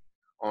guard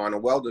on a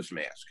welder's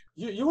mask.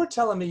 You were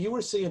telling me you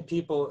were seeing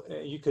people,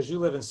 because you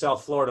live in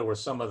South Florida where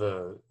some of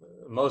the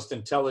most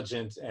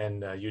intelligent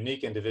and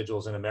unique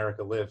individuals in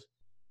America live.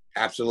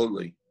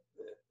 Absolutely.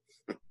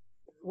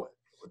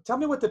 Tell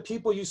me what the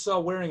people you saw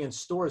wearing in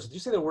stores. Did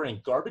you say they're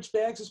wearing garbage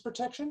bags as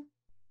protection?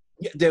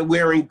 Yeah, they're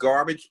wearing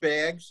garbage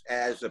bags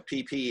as a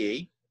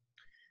PPE.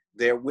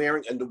 They're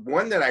wearing, and the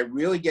one that I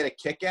really get a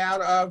kick out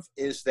of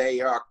is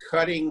they are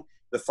cutting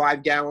the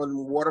 5-gallon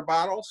water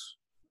bottles.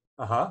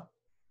 Uh-huh.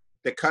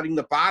 They're cutting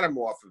the bottom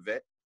off of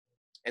it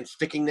and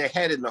sticking their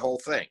head in the whole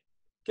thing.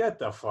 Get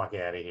the fuck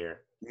out of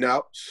here.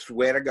 No,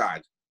 swear to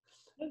God.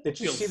 Did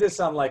you see this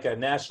on like a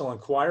National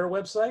Enquirer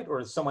website,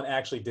 or someone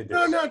actually did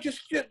this? No,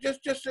 just in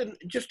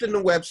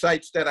the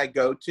websites that I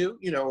go to,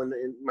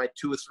 in my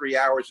 2 or 3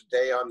 hours a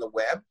day on the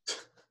web.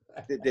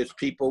 There's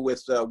people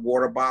with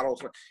water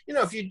bottles.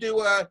 If you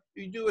do a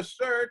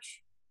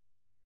search,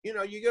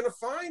 you're gonna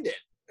find it.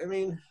 I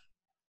mean,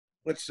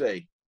 let's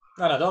see.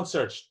 No, don't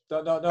search. No,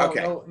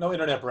 Okay. no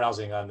internet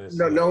browsing on this.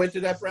 No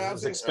internet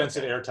browsing. It's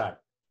expensive airtime.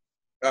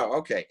 Oh,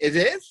 okay. It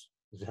is?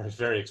 Very,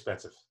 very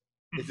expensive.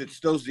 Is it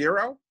still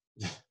zero?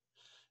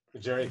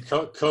 Jerry,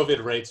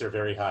 COVID rates are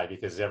very high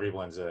because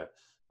everyone's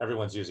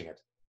using it.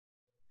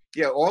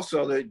 Yeah.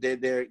 Also,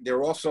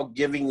 they're also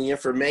giving the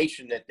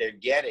information that they're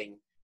getting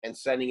and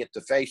sending it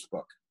to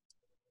Facebook.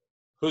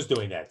 Who's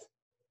doing that?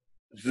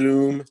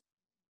 Zoom.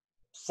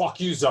 Fuck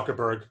you,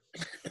 Zuckerberg.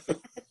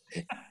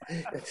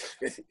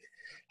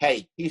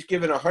 Hey, he's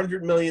given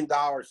 $100 million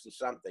to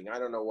something. I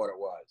don't know what it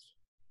was.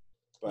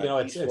 But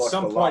it's at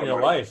some point in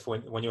your life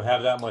when you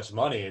have that much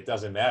money, it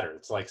doesn't matter.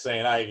 It's like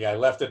saying I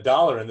left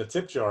 $1 in the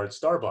tip jar at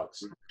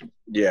Starbucks.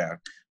 Yeah,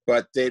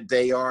 but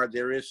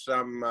there is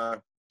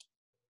some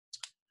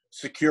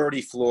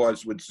security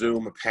flaws with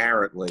Zoom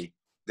apparently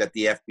that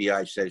the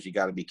FBI says you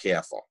got to be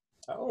careful.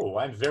 Oh,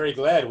 I'm very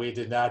glad we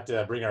did not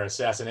bring our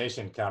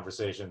assassination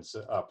conversations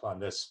up on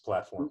this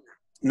platform.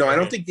 No, I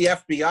don't think the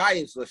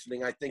FBI is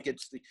listening. I think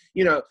it's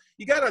you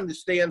got to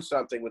understand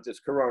something with this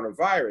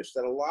coronavirus,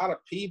 that a lot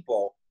of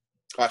people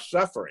are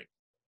suffering.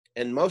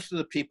 And most of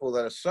the people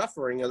that are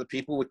suffering are the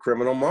people with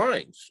criminal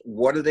minds.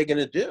 What are they going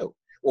to do?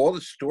 All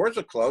the stores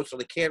are closed, so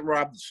they can't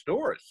rob the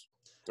stores.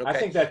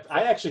 Okay?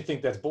 I actually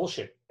think that's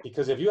bullshit,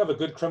 because if you have a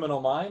good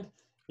criminal mind,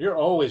 you're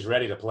always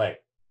ready to play.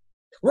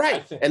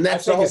 Right. And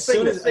that's the whole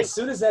thing. As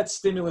soon as that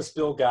stimulus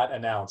bill got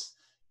announced,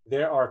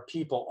 there are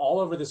people all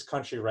over this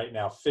country right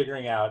now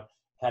figuring out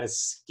how to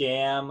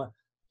scam,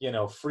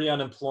 free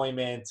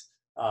unemployment,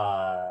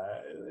 no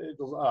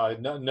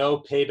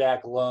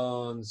payback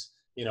loans,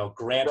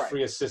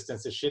 grant-free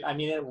assistance and shit. I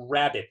mean,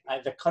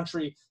 the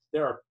country,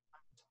 there are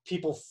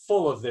people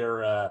full of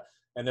their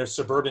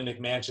suburban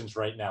McMansions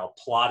right now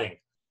plotting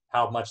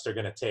how much they're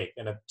going to take.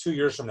 And 2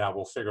 years from now,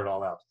 we'll figure it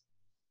all out.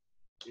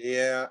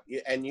 Yeah,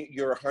 and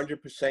you're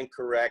 100%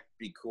 correct,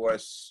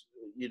 because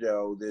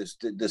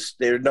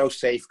there are no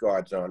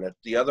safeguards on it.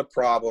 The other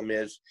problem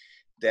is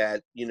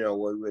that I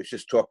was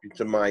just talking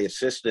to my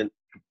assistant,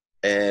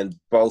 and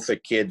both the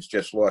kids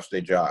just lost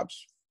their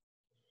jobs.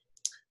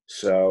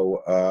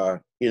 So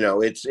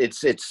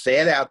it's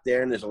sad out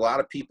there, and there's a lot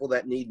of people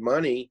that need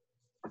money,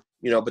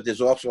 but there's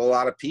also a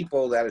lot of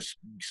people that are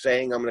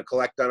saying I'm going to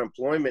collect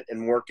unemployment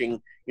and working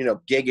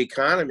gig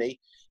economy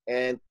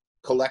and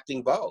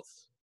collecting both.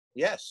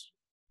 Yes.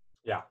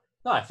 Yeah.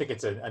 No, I think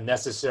it's a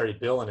necessary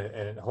bill,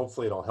 and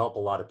hopefully it'll help a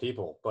lot of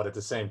people. But at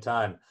the same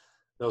time,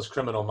 those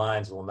criminal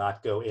minds will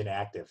not go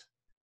inactive.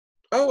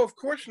 Oh, of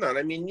course not.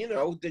 I mean, they're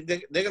going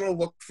to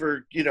look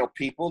for,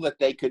 people that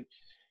they could,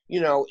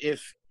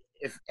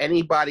 if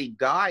anybody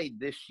died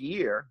this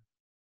year,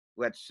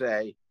 let's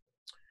say,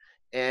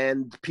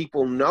 and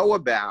people know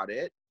about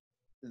it,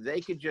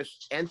 they could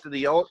just enter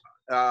the old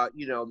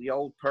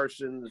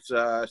person's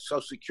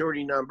Social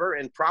Security number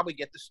and probably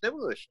get the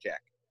stimulus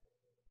check.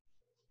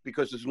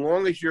 Because as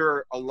long as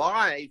you're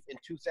alive in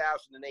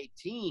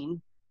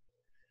 2018,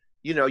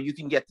 you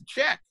can get the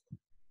check.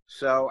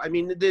 So, I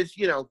mean, there's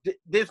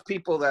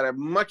people that are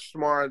much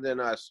smarter than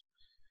us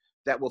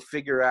that will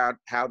figure out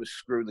how to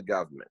screw the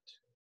government,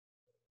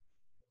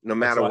 no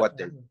matter what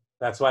they do.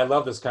 That's why I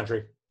love this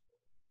country.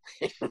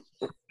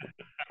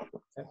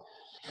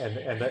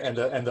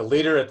 and the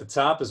leader at the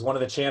top is one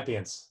of the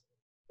champions.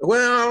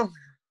 Well,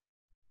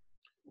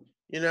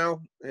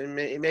 and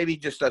maybe he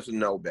just doesn't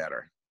know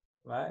better.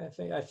 I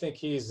think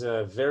he's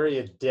very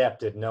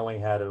adept at knowing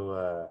how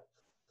to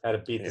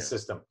beat the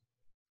system.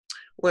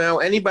 Well,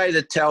 anybody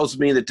that tells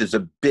me that there's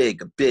a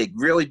big,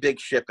 really big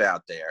ship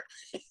out there,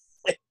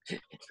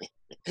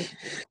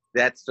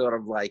 that sort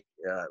of like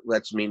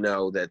lets me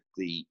know that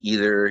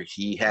either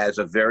he has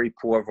a very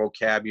poor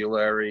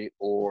vocabulary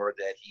or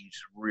that he's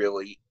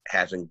really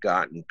hasn't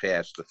gotten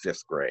past the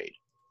 5th grade.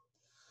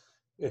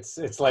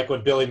 It's like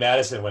when Billy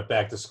Madison went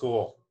back to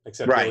school,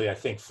 except right. Billy, I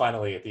think,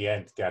 finally at the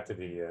end got to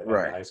the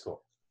high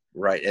school.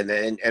 Right,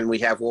 and we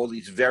have all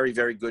these very,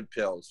 very good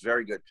pills,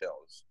 very good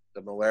pills.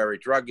 The malaria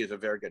drug is a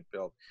very good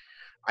pill.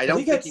 I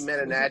don't think he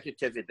meant an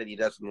adjective that he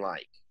doesn't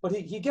like. But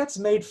he gets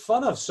made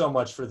fun of so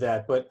much for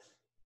that. But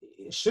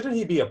shouldn't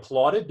he be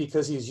applauded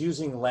because he's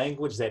using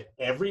language that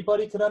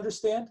everybody can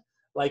understand?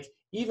 Like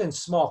even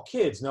small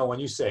kids know when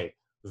you say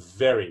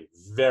very,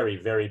 very,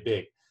 very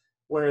big.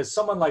 Whereas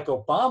someone like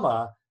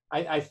Obama,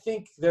 I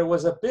think there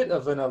was a bit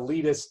of an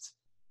elitist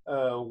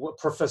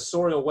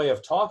professorial way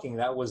of talking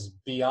that was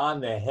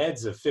beyond the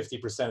heads of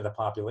 50% of the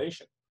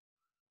population.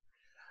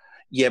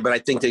 Yeah, but I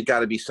think there's got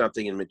to be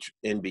something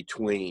in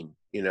between.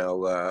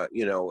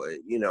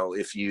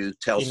 If you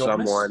tell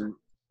someone,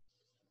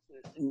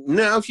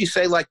 if you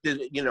say like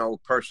the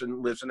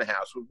person lives in a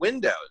house with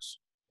windows,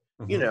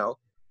 You know,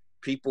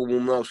 people will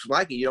most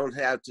likely, you don't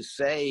have to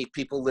say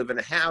people live in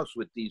a house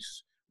with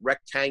these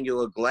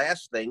rectangular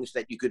glass things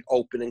that you could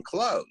open and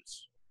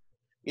close.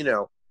 You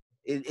know,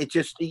 it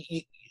just,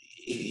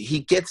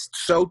 he gets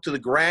so to the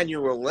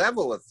granular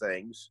level of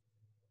things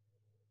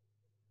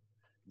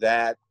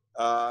that,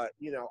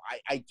 you know,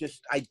 I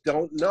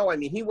don't know. I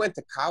mean, he went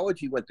to college,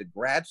 he went to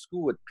grad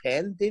school at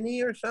Penn, didn't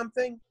he, or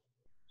something?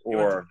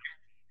 Or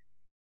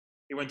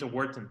he went to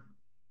Wharton.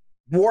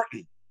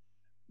 Wharton,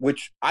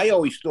 which I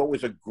always thought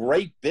was a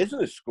great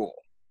business school.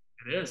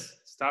 It is.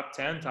 It's top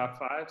 10, top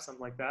 5,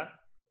 something like that.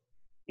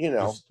 You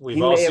know,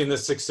 we've all seen the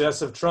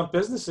success of Trump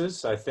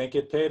businesses. I think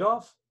it paid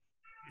off.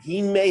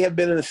 He may have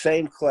been in the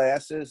same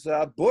class as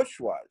Bush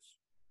was.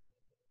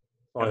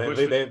 Or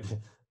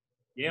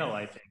Yale,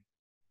 I think.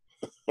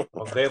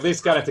 Well, they at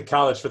least got into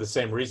college for the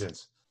same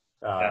reasons.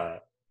 Are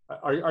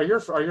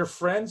your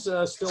friends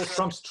still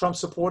Trump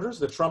supporters,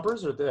 the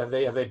Trumpers, or have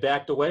they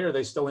backed away, or are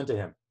they still into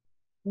him?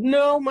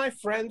 No, my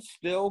friends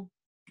still,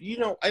 you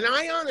know, and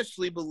I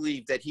honestly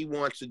believe that he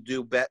wants to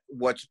do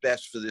what's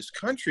best for this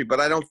country, but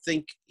I don't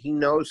think he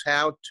knows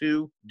how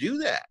to do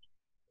that.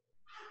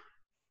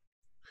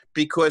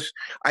 Because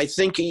I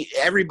think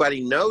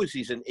everybody knows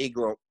he's an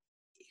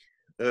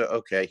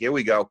okay, here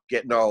we go,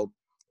 getting old,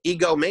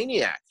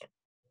 egomaniac.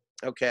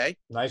 Okay.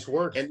 Nice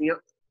word.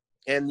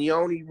 And the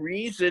only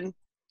reason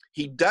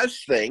he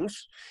does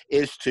things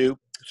is to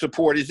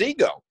support his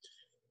ego.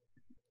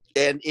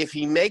 And if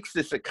he makes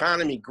this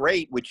economy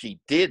great, which he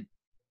did,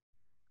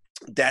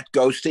 that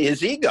goes to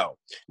his ego.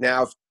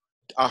 Now, if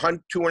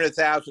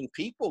 200,000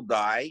 people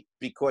die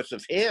because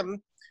of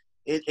him,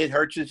 it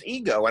hurts his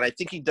ego. And I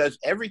think he does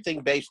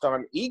everything based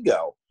on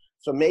ego.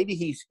 So maybe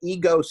he's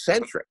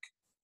egocentric.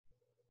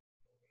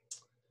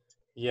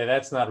 Yeah,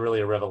 that's not really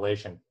a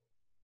revelation.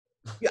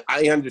 Yeah,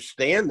 I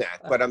understand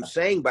that, but I'm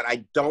saying, but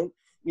I don't,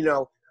 you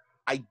know,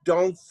 I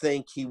don't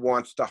think he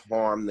wants to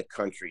harm the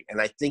country. And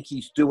I think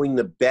he's doing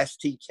the best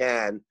he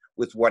can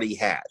with what he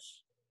has.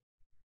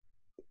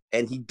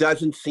 And he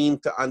doesn't seem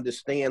to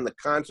understand the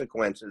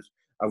consequences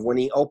of when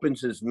he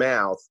opens his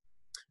mouth,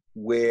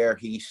 where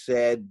he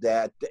said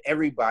that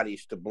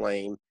everybody's to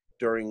blame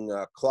during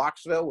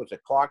Clarksville. Was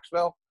it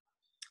Clarksville?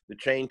 The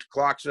change to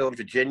Clarksville,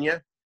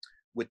 Virginia,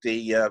 with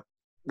the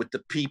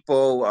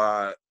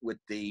people, with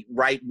the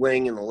right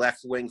wing and the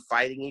left wing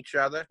fighting each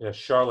other. Yeah,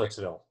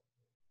 Charlottesville.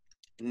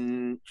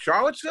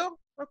 Charlottesville?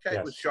 Okay, yes.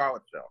 It was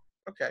Charlottesville.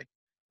 Okay.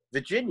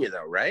 Virginia,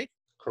 though, right?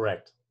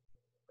 Correct.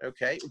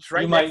 Okay. It's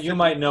right you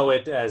might know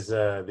it as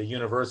the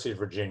University of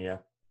Virginia.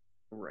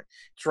 Right.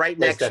 It's right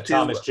next that to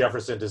Thomas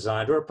Jefferson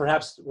designed, or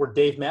perhaps where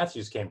Dave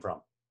Matthews came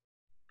from.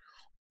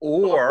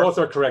 Or both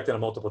are correct in a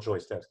multiple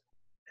choice test.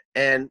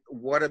 And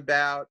what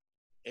about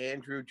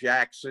Andrew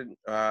Jackson?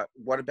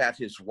 What about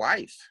his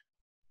wife?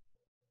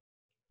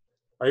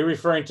 Are you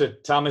referring to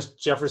Thomas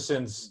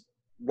Jefferson's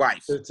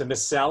wife? To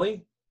Miss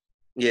Sally?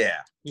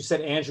 Yeah. You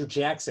said Andrew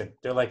Jackson.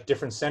 They're like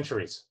different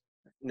centuries.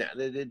 No,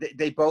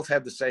 they both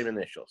have the same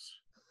initials.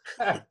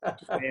 I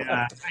gotta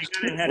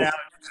head out,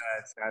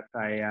 Seth.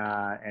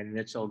 And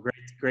Mitchell,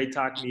 great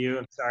talking to you.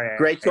 I'm sorry.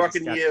 Great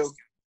talking to you.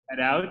 Head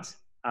out.